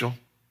potential.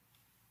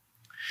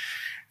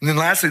 And then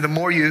lastly, the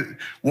more you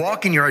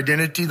walk in your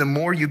identity, the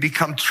more you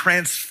become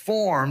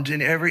transformed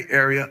in every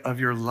area of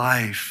your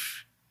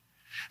life.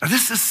 Now,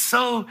 this is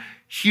so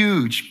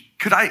huge.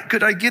 Could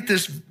I get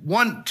this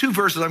two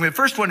verses? The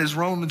first one is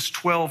Romans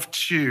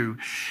 12:2,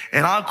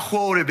 and I'll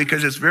quote it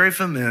because it's very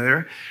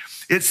familiar.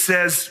 It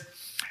says,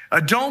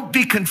 don't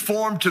be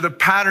conformed to the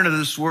pattern of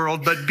this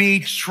world, but be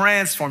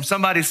transformed.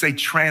 Somebody say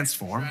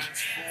transformed.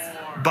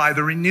 By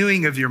the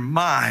renewing of your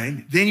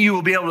mind. Then you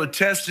will be able to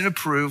test and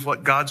approve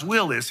what God's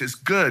will is, his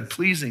good,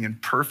 pleasing,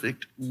 and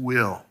perfect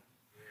will.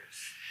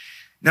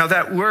 Now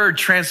that word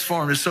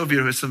transformed is so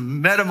beautiful. It's a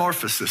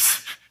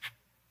metamorphosis.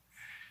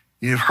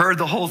 You've heard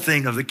the whole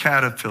thing of the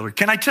caterpillar.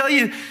 Can I tell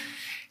you,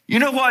 you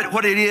know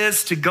what it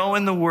is to go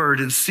in the word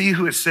and see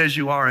who it says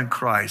you are in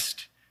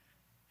Christ?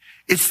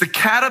 It's the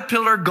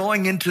caterpillar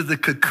going into the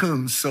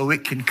cocoon so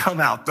it can come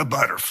out the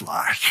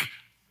butterfly.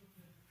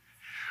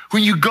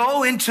 When you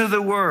go into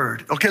the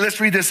word, okay, let's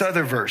read this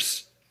other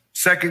verse,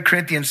 2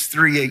 Corinthians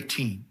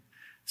 3:18.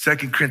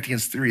 2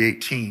 Corinthians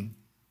 3:18.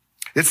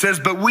 It says,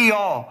 but we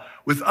all,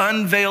 with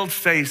unveiled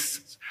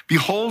faces,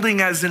 beholding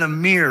as in a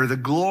mirror the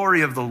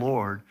glory of the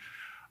Lord,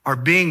 are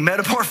being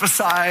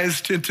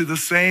metamorphosized into the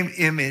same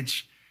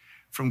image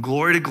from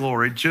glory to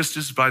glory, just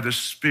as by the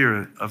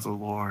Spirit of the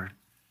Lord.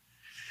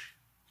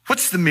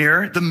 What's the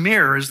mirror? The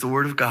mirror is the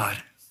Word of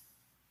God.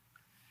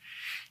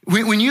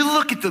 When you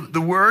look at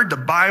the Word, the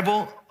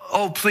Bible,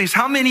 oh, please,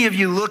 how many of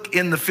you look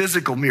in the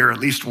physical mirror at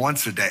least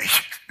once a day?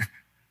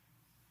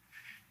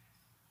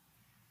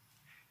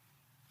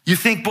 You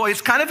think, boy,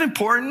 it's kind of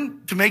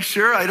important to make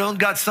sure I don't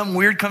got something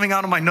weird coming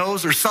out of my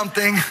nose or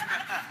something.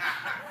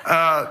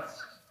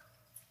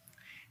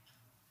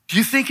 Do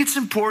you think it's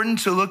important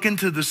to look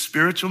into the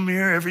spiritual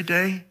mirror every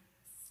day?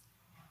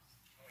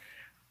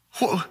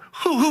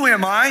 Who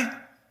am I?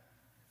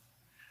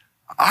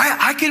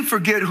 I can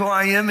forget who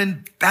I am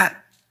in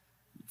that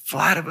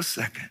flat of a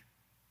second.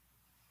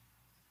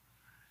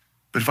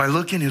 But if I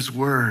look in his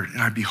word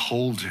and I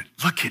behold it,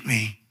 look at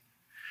me.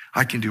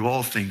 I can do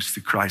all things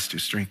through Christ who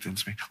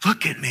strengthens me.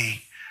 Look at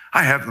me.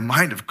 I have the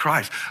mind of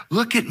Christ.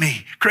 Look at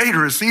me.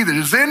 Greater is he that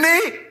is in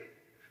me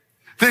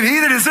than he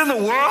that is in the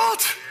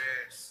world.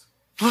 Yes.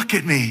 Look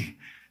at me.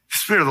 The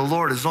Spirit of the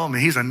Lord is on me.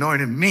 He's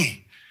anointed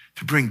me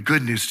to bring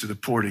good news to the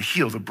poor, to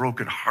heal the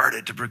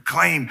brokenhearted, to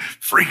proclaim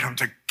freedom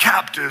to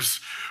captives.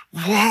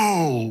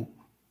 Whoa.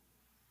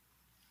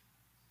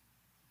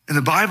 And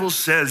the Bible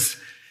says,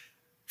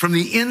 from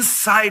the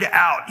inside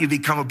out, you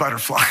become a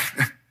butterfly.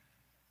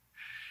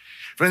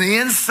 From the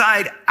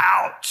inside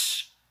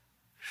out.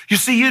 You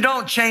see, you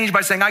don't change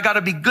by saying, I got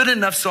to be good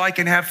enough so I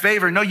can have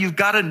favor. No, you've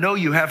got to know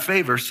you have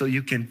favor so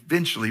you can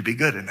eventually be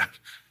good enough.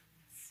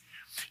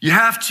 You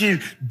have to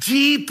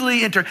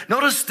deeply enter.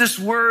 Notice this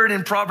word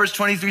in Proverbs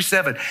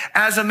 23:7.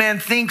 As a man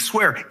thinks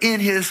where? In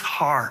his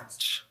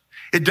heart.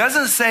 It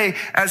doesn't say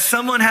as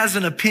someone has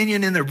an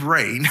opinion in their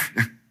brain.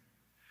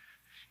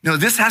 No,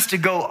 this has to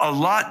go a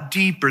lot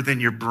deeper than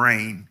your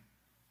brain.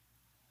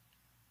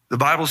 The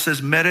Bible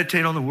says,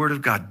 meditate on the word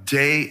of God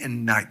day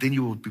and night. Then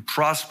you will be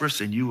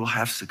prosperous and you will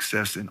have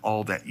success in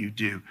all that you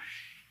do.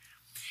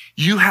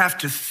 You have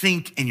to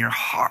think in your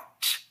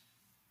heart,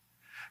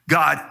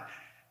 God,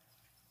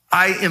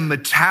 I am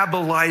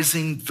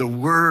metabolizing the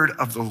word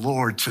of the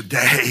Lord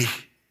today.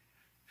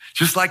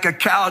 Just like a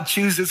cow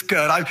chews its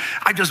cud.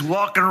 I'm just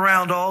walking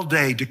around all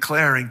day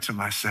declaring to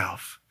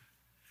myself,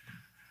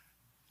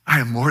 I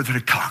am more than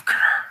a conqueror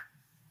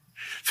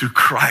through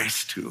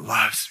Christ who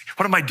loves me.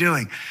 What am I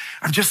doing?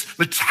 I'm just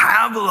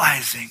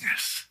metabolizing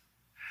this.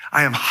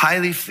 I am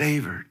highly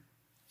favored.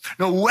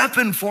 No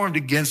weapon formed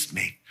against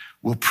me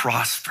will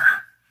prosper.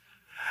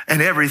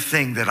 And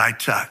everything that I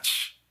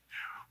touch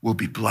will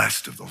be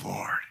blessed of the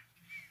Lord.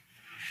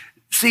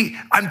 See,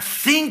 I'm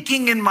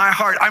thinking in my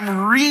heart, I'm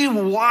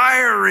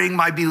rewiring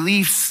my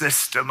belief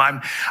system.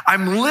 I'm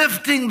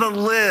lifting the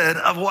lid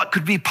of what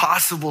could be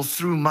possible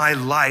through my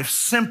life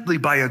simply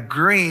by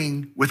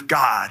agreeing with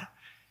God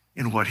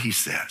in what he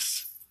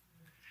says.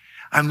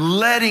 I'm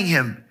letting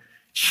him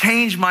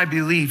change my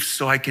beliefs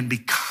so I can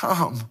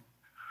become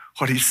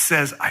what he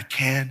says I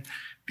can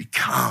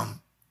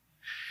become.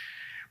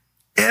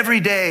 Every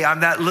day I'm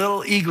that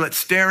little eaglet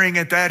staring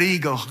at that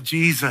eagle.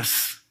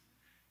 Jesus,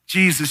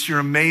 you're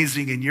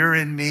amazing and you're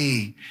in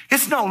me.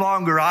 It's no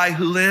longer I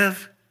who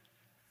live.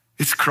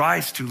 It's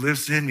Christ who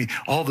lives in me.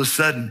 All of a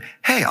sudden,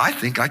 hey, I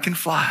think I can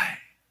fly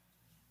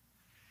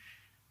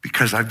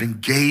because I've been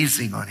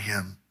gazing on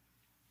him.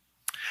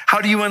 How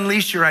do you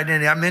unleash your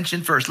identity? I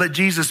mentioned first, let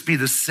Jesus be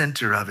the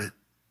center of it.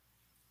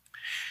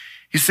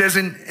 He says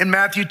in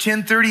Matthew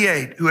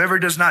 10:38, whoever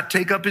does not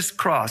take up his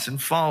cross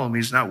and follow me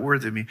is not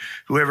worthy of me.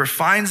 Whoever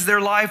finds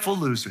their life will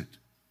lose it,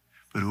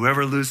 but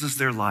whoever loses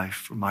their life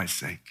for my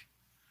sake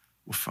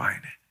will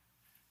find it.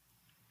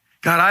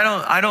 God,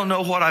 I don't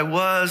know what I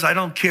was. I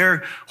don't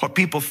care what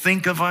people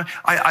think of.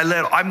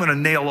 I'm going to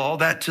nail all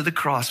that to the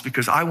cross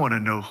because I want to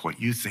know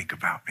what you think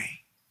about me.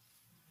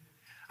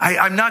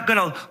 I'm not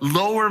going to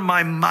lower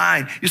my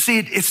mind. You see,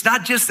 it's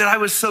not just that I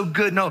was so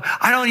good. No,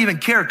 I don't even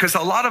care because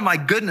a lot of my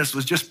goodness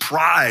was just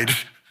pride.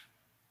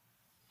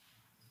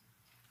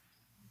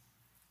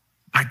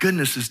 My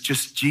goodness is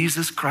just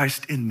Jesus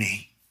Christ in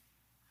me,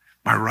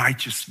 my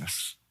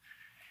righteousness,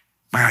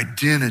 my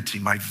identity,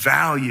 my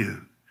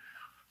value.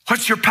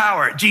 What's your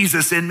power?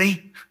 Jesus in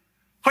me.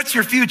 What's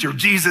your future?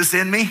 Jesus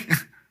in me.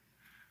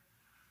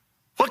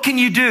 What can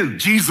you do?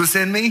 Jesus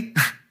in me.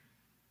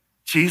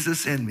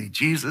 Jesus in me,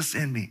 Jesus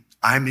in me.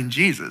 I'm in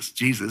Jesus.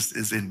 Jesus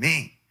is in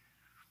me.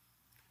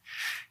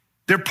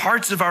 They're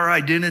parts of our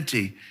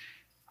identity.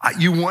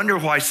 You wonder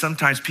why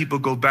sometimes people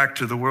go back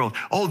to the world.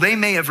 Oh, they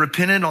may have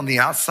repented on the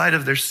outside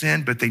of their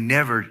sin, but they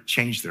never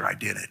changed their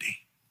identity.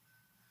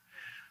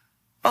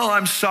 Oh,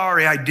 I'm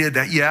sorry I did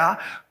that.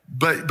 Yeah,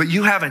 but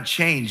you haven't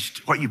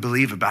changed what you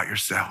believe about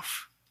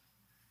yourself.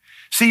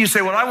 See, you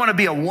say, well, I want to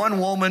be a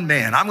one-woman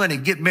man. I'm going to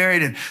get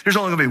married and there's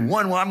only going to be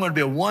one. I'm going to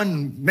be a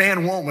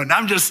one-man woman.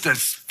 I'm just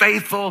as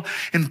faithful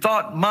in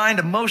thought, mind,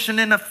 emotion,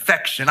 and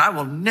affection. I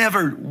will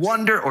never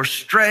wander or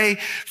stray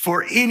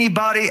for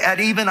anybody at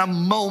even a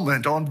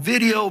moment on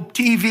video,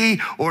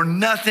 TV, or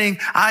nothing.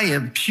 I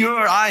am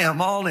pure. I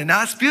am all in.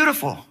 That's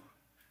beautiful.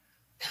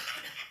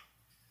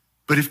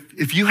 But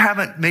if you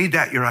haven't made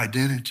that your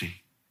identity,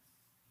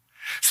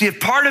 see,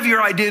 if part of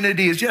your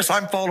identity is, yes,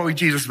 I'm following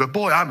Jesus, but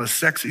boy, I'm a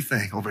sexy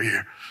thing over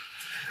here.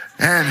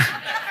 And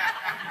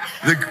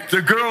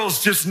the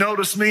girls just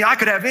notice me. I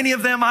could have any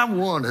of them I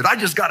wanted. I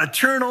just got to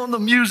turn on the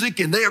music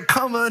and they're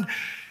coming.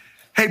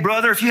 Hey,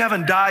 brother, if you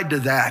haven't died to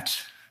that,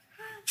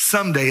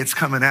 someday it's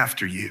coming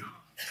after you.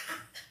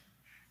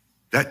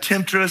 That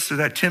temptress or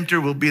that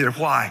tempter will be there.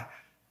 Why?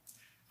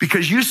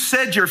 Because you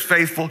said you're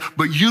faithful,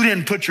 but you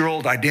didn't put your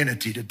old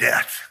identity to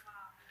death.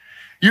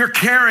 You're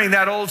carrying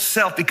that old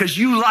self because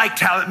you liked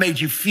how it made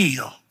you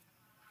feel.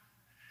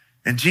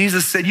 And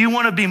Jesus said, you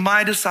want to be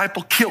my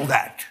disciple? Kill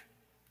that.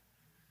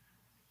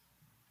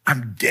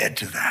 I'm dead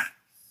to that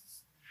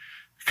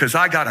because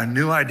I got a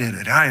new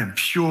identity. I am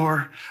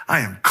pure. I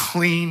am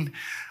clean.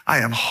 I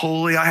am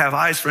holy. I have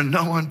eyes for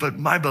no one but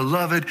my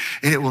beloved,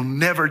 and it will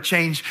never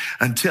change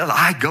until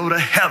I go to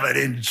heaven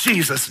in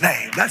Jesus'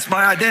 name. That's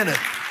my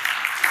identity.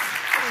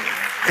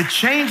 It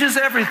changes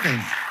everything.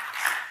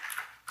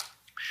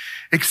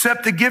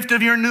 Accept the gift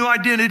of your new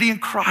identity in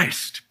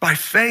Christ by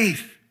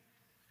faith.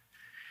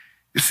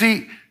 You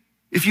see,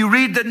 if you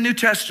read the New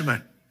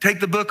Testament, take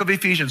the book of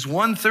Ephesians,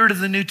 1/3 of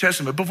the New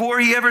Testament, before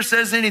he ever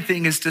says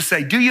anything is to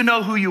say, do you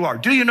know who you are?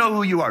 Do you know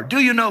who you are? Do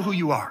you know who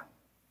you are?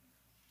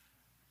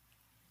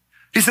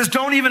 He says,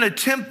 don't even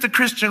attempt the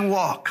Christian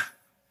walk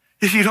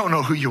if you don't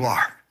know who you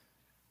are.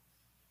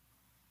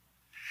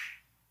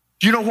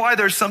 Do you know why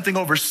there's something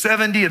over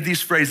 70 of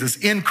these phrases?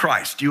 In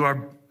Christ, you are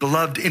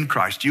beloved in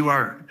Christ. You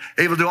are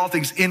able to do all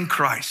things in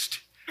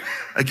Christ.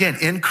 Again,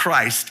 in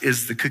Christ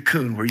is the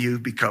cocoon where you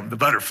become the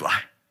butterfly.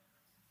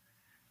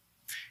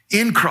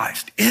 In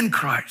Christ, in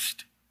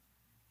Christ.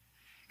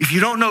 If you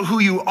don't know who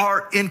you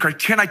are in Christ,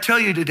 can I tell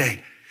you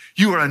today,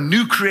 you are a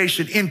new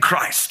creation in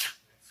Christ.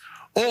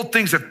 Old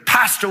things have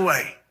passed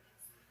away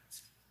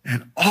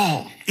and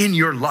all in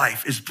your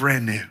life is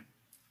brand new.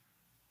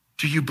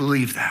 Do you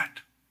believe that?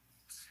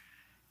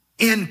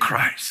 In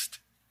Christ.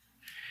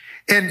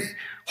 And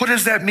what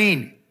does that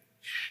mean?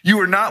 You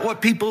are not what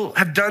people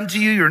have done to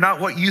you. You're not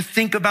what you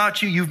think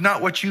about you. You're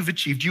not what you've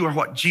achieved. You are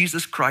what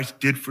Jesus Christ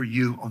did for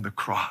you on the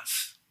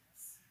cross.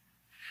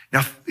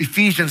 Now,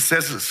 Ephesians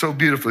says it so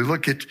beautifully.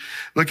 Look at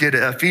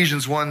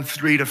Ephesians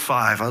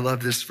 1:3-5. I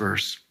love this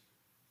verse.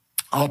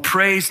 All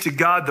praise to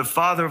God, the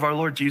Father of our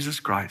Lord Jesus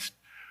Christ,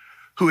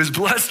 who has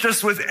blessed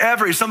us with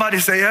somebody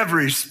say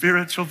every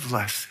spiritual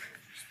blessing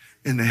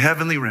in the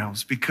heavenly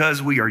realms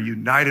because we are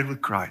united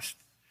with Christ.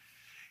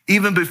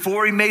 Even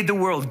before he made the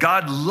world,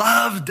 God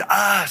loved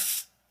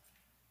us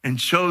and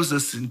chose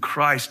us in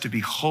Christ to be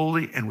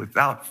holy and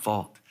without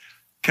fault.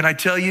 Can I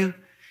tell you,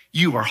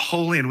 you are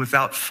holy and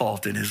without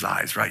fault in his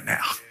eyes right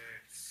now.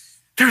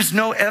 There's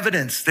no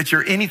evidence that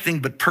you're anything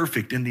but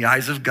perfect in the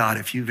eyes of God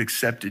if you've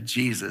accepted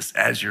Jesus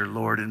as your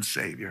Lord and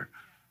Savior.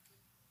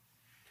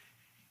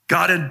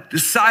 God had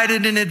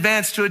decided in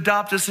advance to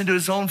adopt us into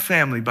his own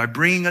family by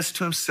bringing us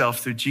to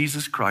himself through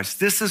Jesus Christ.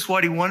 This is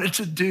what he wanted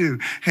to do,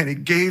 and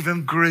it gave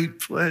him great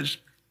pleasure.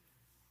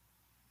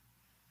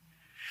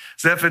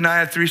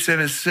 Zephaniah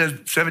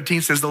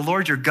 3:17 says, the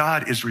Lord your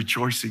God is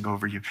rejoicing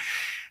over you.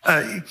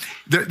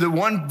 The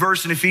one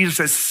verse in Ephesians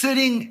says,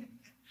 sitting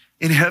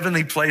in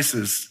heavenly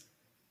places.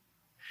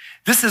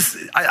 This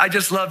is, I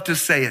just love to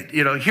say it.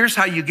 You know, here's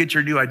how you get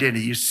your new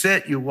identity. You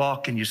sit, you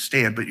walk, and you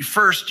stand. But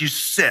first, you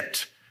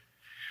sit.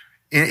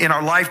 In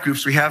our life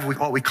groups, we have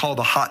what we call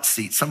the hot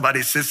seat.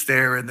 Somebody sits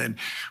there, and then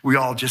we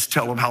all just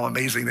tell them how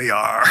amazing they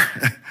are.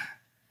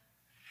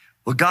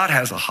 Well, God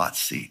has a hot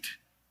seat.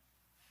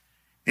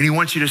 And he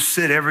wants you to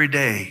sit every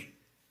day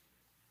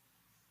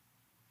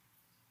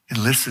and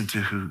listen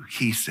to who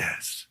he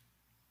says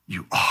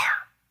you are.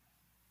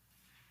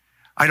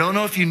 I don't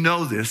know if you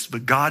know this,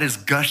 but God is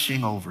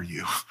gushing over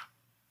you.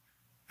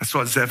 That's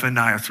what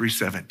Zephaniah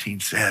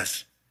 3:17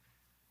 says.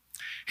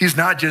 He's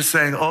not just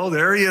saying, oh,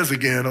 there he is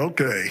again.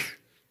 Okay,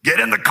 get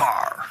in the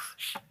car.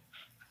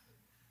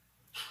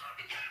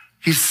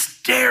 He's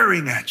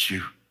staring at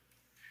you.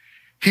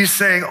 He's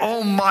saying,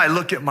 oh my,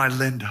 look at my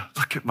Linda.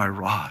 Look at my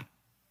Rod.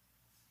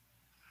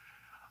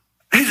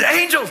 His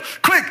angels,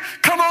 quick,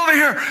 come over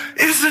here.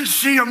 Isn't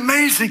she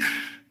amazing?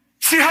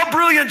 See how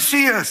brilliant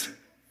she is.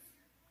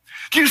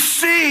 Do you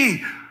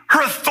see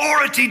her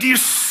authority? Do you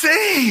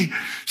see?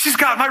 She's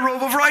got my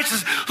robe of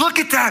righteousness. Look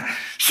at that.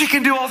 She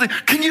can do all things.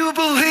 Can you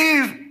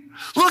believe?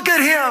 Look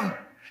at him.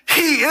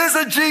 He is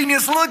a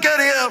genius. Look at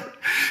him.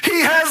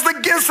 He has the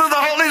gifts of the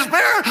Holy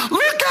Spirit.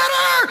 Look at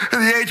her.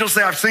 And the angels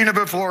say, I've seen it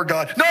before,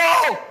 God.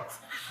 No.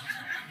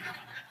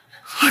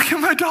 Look at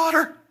my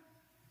daughter.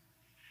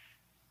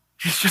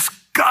 He's just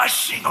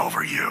gushing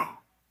over you.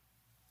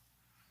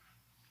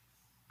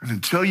 And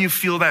until you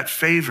feel that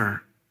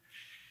favor,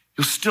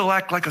 you'll still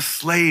act like a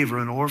slave or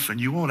an orphan.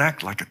 You won't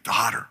act like a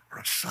daughter or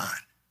a son.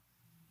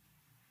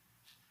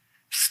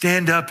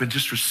 Stand up and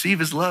just receive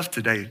his love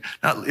today.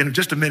 Not in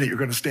just a minute, you're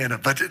going to stand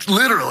up, but it's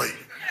literally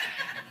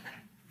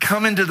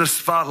come into the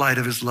spotlight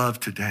of his love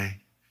today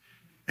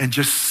and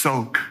just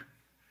soak.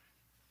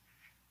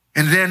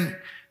 And then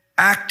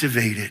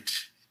activate it.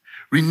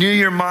 Renew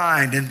your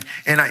mind.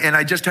 And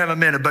I just have a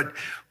minute, but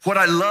what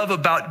I love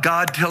about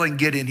God telling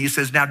Gideon, he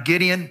says, now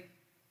Gideon,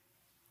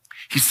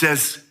 he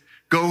says,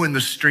 go in the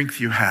strength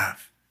you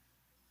have.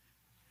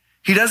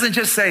 He doesn't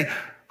just say,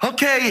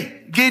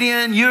 okay,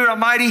 Gideon, you're a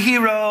mighty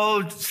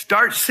hero.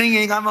 Start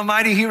singing, I'm a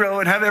mighty hero,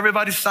 and have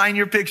everybody sign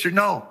your picture.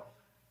 No.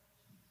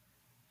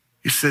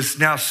 He says,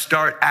 now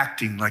start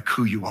acting like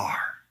who you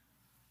are.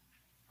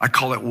 I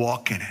call it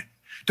walk in it.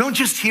 Don't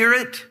just hear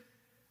it.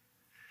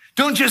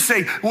 Don't just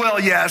say,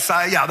 well, yes,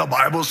 the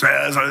Bible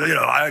says,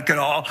 I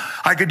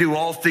can do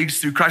all things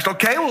through Christ.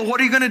 Okay, well, what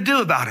are you going to do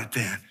about it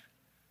then?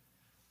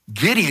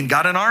 Gideon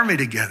got an army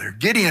together.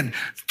 Gideon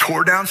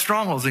tore down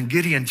strongholds, and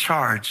Gideon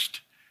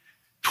charged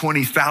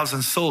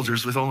 20,000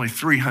 soldiers with only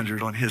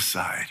 300 on his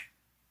side.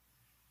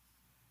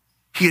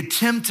 He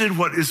attempted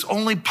what is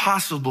only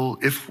possible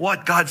if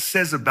what God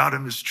says about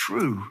him is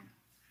true.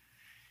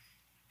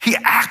 He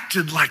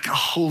acted like a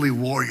holy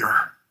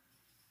warrior.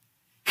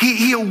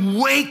 He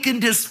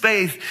awakened his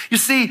faith. You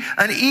see,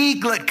 an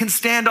eaglet can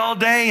stand all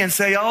day and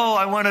say, oh,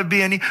 I want to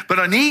be an eagle. But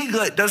an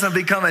eaglet doesn't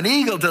become an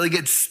eagle till he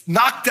gets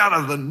knocked out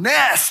of the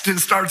nest and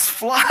starts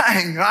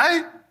flying,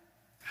 right?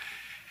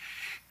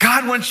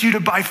 God wants you to,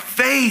 by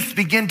faith,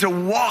 begin to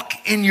walk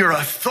in your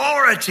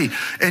authority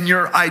and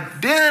your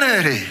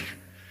identity.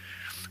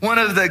 One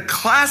of the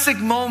classic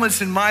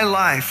moments in my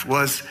life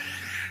was,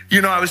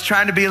 I was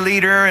trying to be a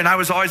leader, and I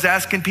was always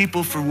asking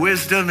people for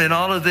wisdom and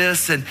all of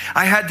this. And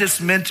I had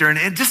this mentor,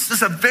 and this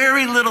is a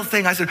very little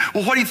thing. I said,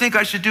 well, what do you think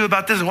I should do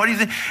about this? And what do you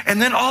think?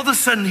 And then all of a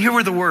sudden, here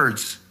were the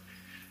words.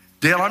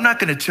 Dale, I'm not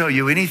going to tell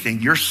you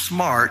anything. You're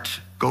smart.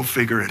 Go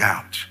figure it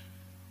out.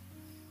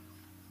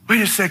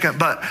 Wait a second,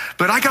 but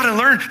I got to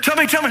learn. Tell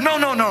me.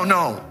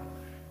 No.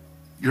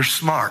 You're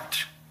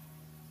smart.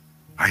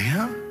 I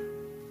am?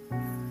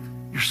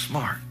 You're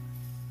smart.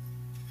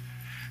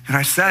 And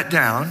I sat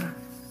down,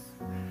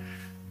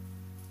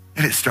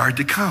 and it started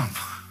to come.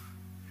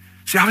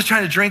 See, I was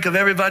trying to drink of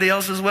everybody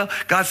else's well.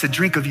 God said,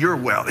 drink of your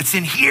well. It's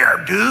in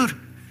here, dude.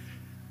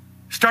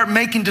 Start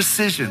making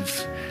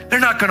decisions. They're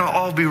not going to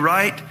all be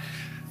right,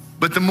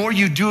 but the more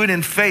you do it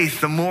in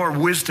faith, the more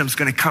wisdom's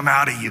going to come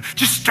out of you.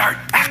 Just start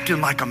acting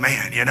like a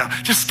man,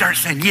 Just start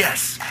saying,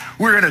 yes,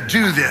 we're going to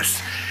do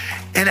this.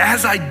 And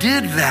as I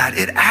did that,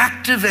 it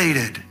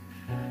activated.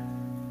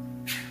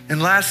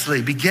 And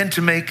lastly, begin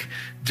to make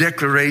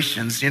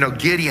declarations.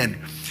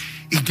 Gideon,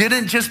 he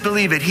didn't just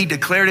believe it, he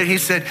declared it. He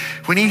said,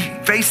 when he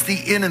faced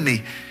the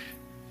enemy,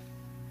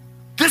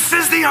 this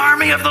is the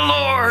army of the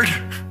Lord.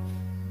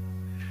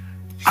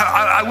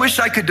 I wish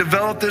I could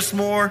develop this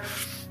more,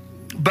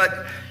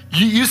 but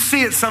you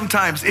see it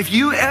sometimes. If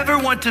you ever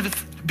want to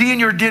be in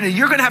your identity,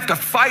 you're gonna have to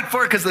fight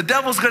for it, because the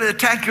devil's gonna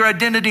attack your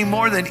identity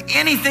more than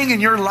anything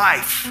in your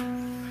life.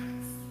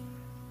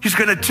 He's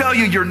gonna tell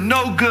you you're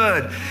no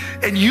good,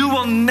 and you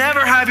will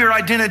never have your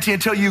identity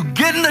until you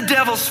get in the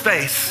devil's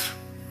face.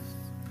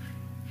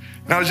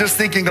 And I was just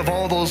thinking of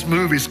all those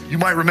movies. You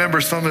might remember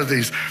some of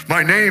these.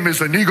 My name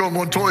is Inigo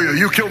Montoya.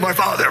 You killed my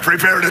father.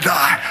 Prepare to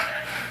die.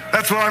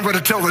 That's what I'm going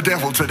to tell the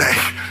devil today.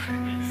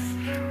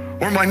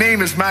 Or my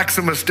name is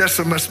Maximus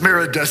Decimus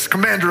Meridas,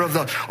 commander of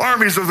the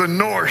armies of the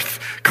north,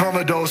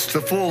 Commodus,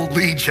 the full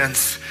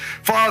legions,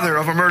 father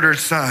of a murdered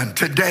son.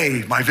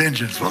 Today, my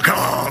vengeance will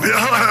come. You know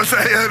what I'm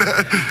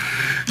saying?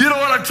 You know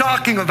what I'm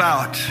talking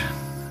about?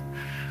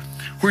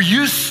 Where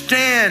you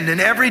stand and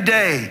every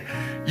day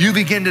you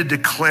begin to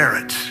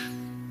declare it.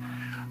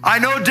 I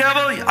know,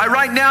 devil,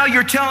 right now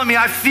you're telling me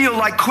I feel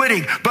like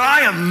quitting, but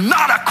I am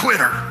not a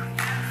quitter.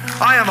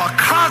 I am a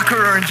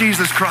conqueror in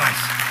Jesus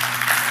Christ.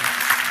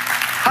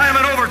 I am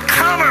an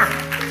overcomer,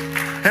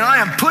 and I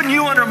am putting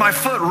you under my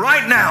foot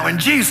right now in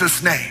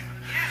Jesus' name.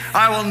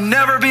 I will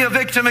never be a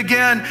victim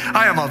again.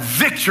 I am a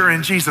victor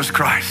in Jesus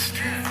Christ.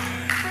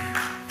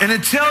 And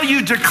until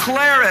you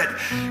declare it,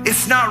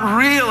 it's not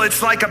real.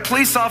 It's like a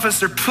police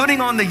officer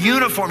putting on the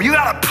uniform. You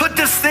got to put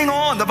this thing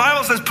on. The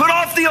Bible says, put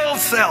off the old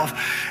self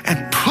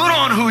and put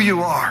on who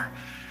you are.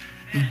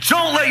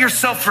 Don't let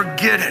yourself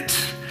forget it.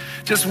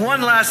 Just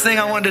one last thing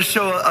I wanted to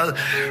show.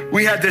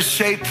 We had this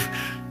shape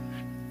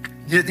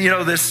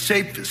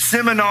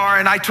seminar,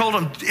 and I told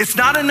them, it's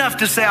not enough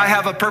to say I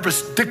have a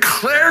purpose.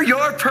 Declare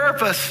your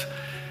purpose,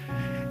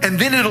 and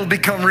then it'll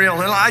become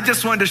real. And I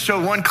just wanted to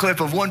show one clip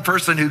of one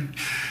person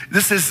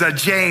this is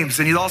James,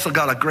 and he's also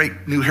got a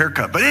great new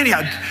haircut. But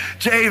anyhow,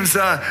 James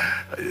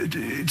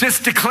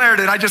just declared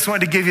it. I just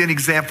wanted to give you an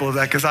example of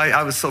that because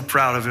I was so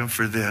proud of him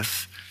for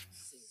this.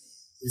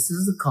 This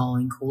is the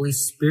calling Holy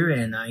Spirit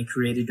and I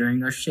created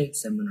during our SHAPE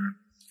seminar.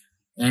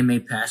 I am a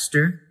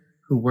pastor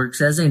who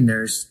works as a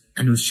nurse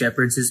and who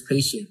shepherds his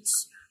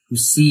patients, who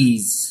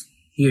sees,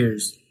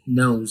 hears,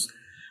 knows,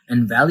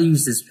 and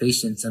values his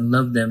patients and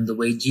loves them the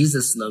way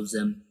Jesus loves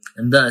them,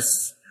 and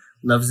thus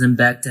loves them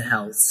back to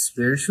health,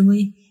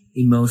 spiritually,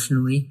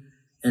 emotionally,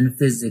 and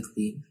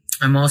physically.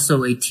 I'm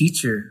also a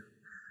teacher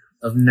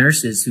of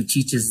nurses who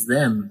teaches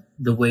them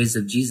the ways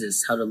of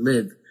Jesus, how to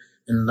live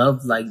and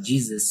love like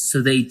Jesus,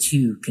 so they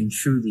too can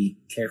truly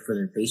care for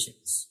their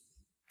patients.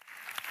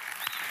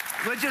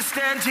 Would you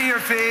stand to your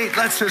feet?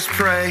 Let's just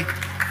pray.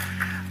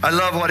 I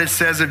love what it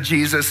says of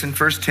Jesus in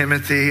 1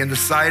 Timothy. In the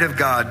sight of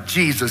God,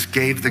 Jesus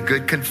gave the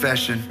good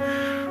confession.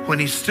 When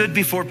he stood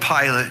before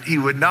Pilate, he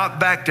would not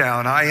back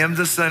down. I am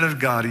the Son of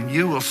God, and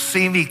you will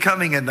see me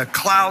coming in the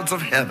clouds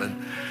of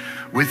heaven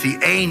with the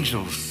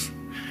angels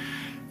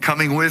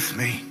coming with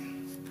me.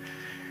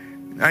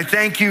 I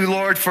thank you,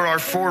 Lord, for our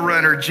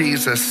forerunner,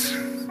 Jesus,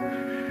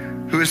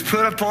 who has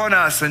put upon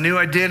us a new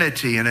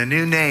identity and a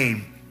new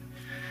name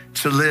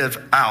to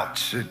live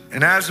out.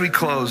 And as we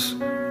close,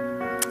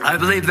 I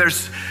believe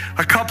there's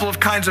a couple of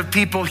kinds of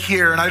people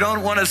here, and I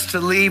don't want us to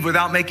leave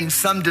without making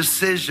some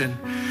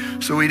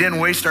decision so we didn't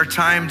waste our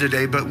time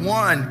today. But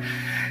one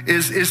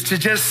is to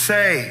just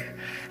say,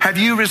 have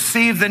you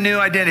received the new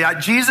identity?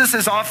 Jesus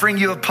is offering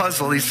you a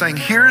puzzle. He's saying,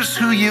 here's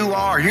who you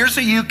are. Here's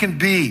who you can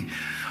be.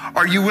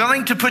 Are you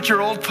willing to put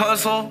your old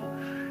puzzle?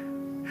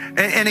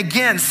 And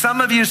again, some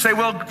of you say,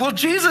 well,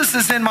 Jesus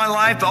is in my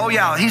life. Oh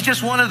yeah, he's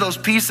just one of those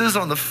pieces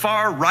on the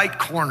far right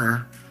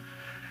corner.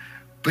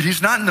 But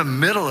he's not in the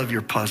middle of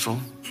your puzzle.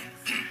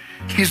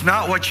 He's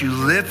not what you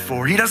live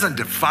for. He doesn't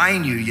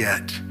define you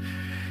yet.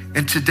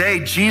 And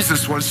today,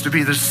 Jesus wants to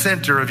be the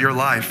center of your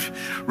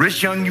life.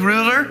 Rich young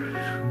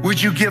ruler, would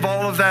you give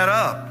all of that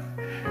up?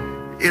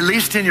 At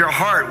least in your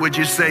heart, would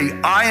you say,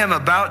 I am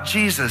about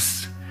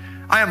Jesus.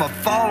 I am a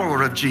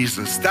follower of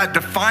Jesus. That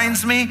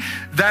defines me.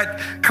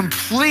 That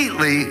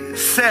completely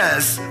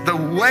says the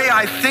way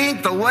I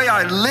think, the way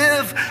I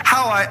live,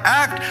 how I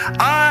act.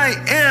 I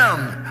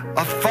am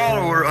a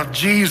follower of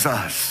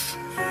Jesus.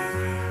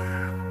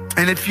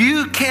 And if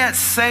you can't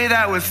say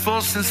that with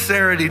full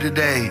sincerity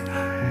today,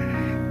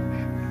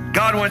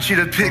 God wants you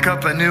to pick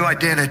up a new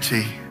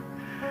identity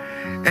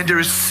and to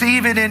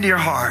receive it into your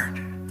heart.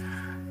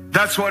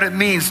 That's what it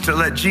means to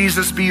let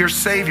Jesus be your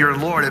Savior,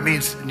 Lord. It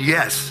means,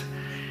 yes,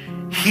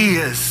 he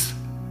is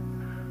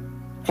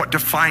what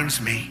defines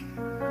me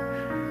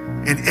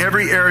in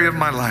every area of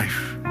my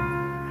life.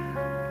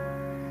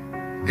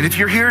 And if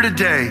you're here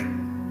today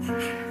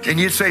and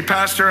you'd say,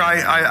 Pastor,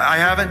 I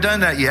haven't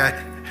done that yet,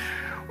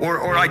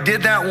 or I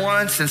did that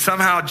once and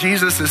somehow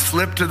Jesus has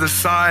slipped to the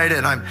side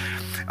and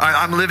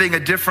I'm living a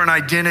different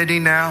identity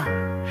now,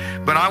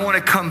 but I want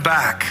to come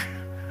back.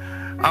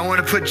 I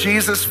want to put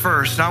Jesus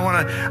first. I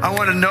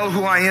want to know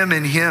who I am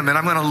in him, and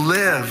I'm going to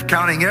live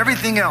counting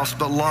everything else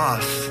but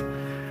loss.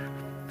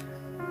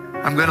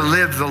 I'm going to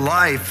live the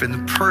life and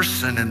the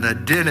person and the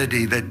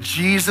identity that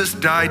Jesus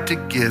died to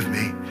give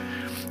me.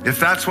 If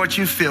that's what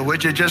you feel,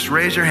 would you just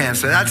raise your hand?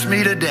 Say, that's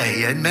me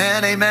today.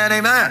 Amen, amen,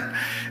 amen,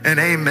 and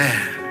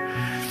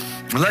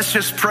amen. Let's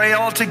just pray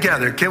all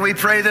together. Can we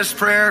pray this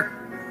prayer?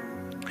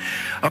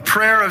 A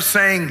prayer of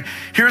saying,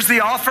 here's the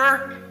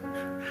offer.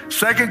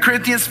 2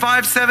 Corinthians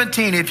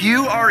 5:17, if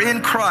you are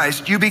in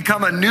Christ, you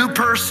become a new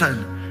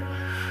person.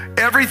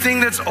 Everything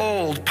that's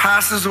old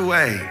passes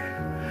away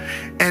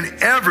and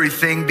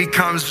everything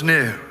becomes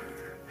new.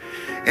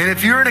 And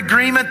if you're in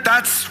agreement,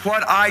 that's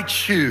what I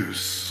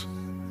choose.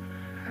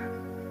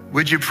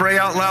 Would you pray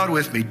out loud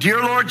with me?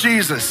 Dear Lord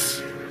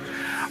Jesus,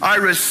 I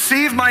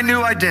receive my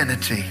new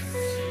identity.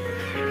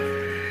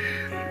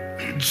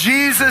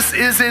 Jesus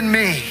is in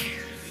me.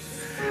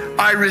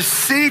 I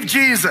receive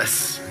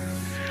Jesus.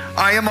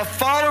 I am a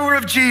follower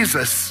of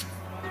Jesus.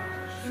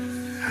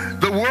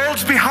 The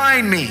world's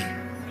behind me,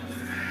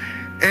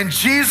 and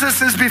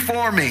Jesus is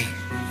before me.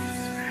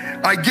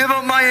 I give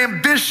up my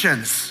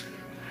ambitions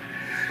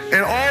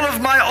and all of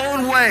my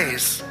own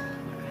ways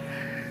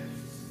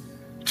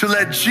to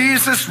let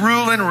Jesus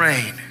rule and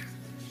reign.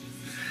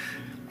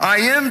 I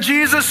am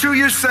Jesus who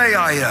you say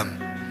I am.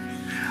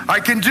 I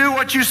can do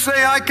what you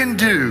say I can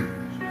do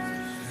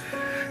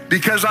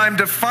because I'm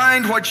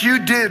defined what you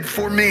did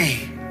for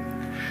me.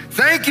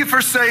 Thank you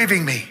for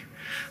saving me,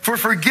 for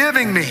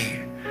forgiving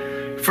me,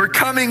 for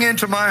coming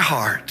into my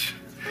heart.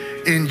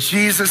 In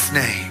Jesus'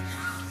 name,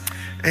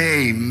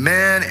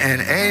 amen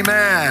and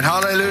amen.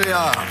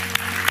 Hallelujah.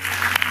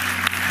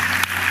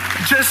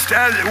 Just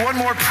one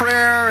more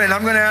prayer, and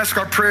I'm going to ask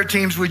our prayer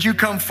teams, would you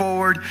come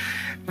forward?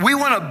 We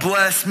want to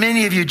bless.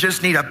 Many of you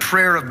just need a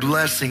prayer of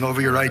blessing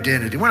over your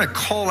identity. We want to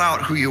call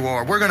out who you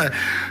are. We're going to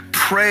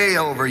pray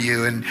over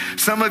you. And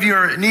some of you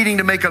are needing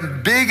to make a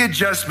big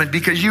adjustment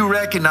because you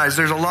recognize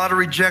there's a lot of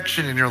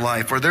rejection in your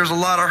life, or there's a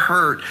lot of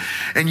hurt,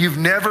 and you've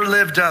never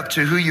lived up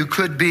to who you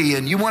could be.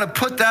 And you want to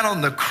put that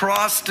on the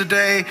cross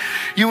today.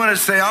 You want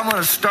to say, I'm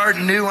going to start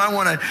new. I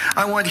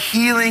want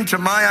healing to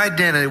my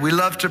identity. We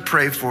love to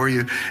pray for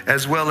you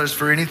as well as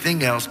for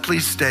anything else.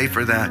 Please stay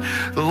for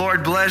that. The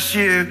Lord bless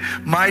you.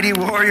 Mighty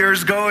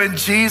warriors, go in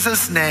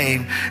Jesus'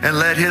 name and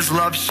let his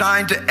love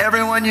shine to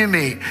everyone you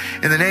meet.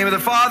 In the name of the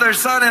Father,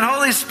 Son, and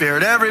Holy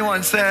Spirit,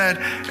 everyone said,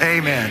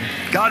 amen.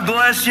 God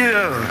bless you.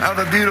 Have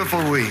a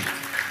beautiful week.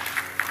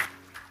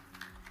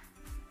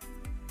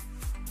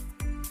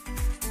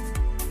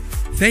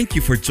 Thank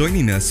you for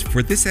joining us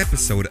for this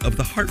episode of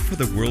the Heart for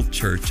the World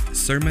Church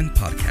Sermon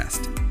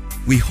Podcast.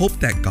 We hope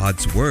that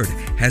God's Word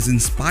has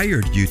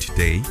inspired you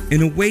today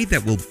in a way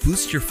that will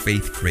boost your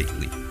faith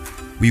greatly.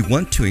 We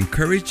want to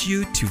encourage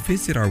you to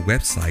visit our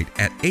website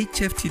at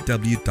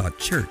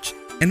hftw.church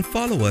and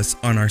follow us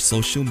on our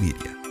social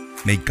media.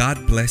 May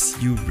God bless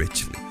you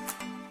richly.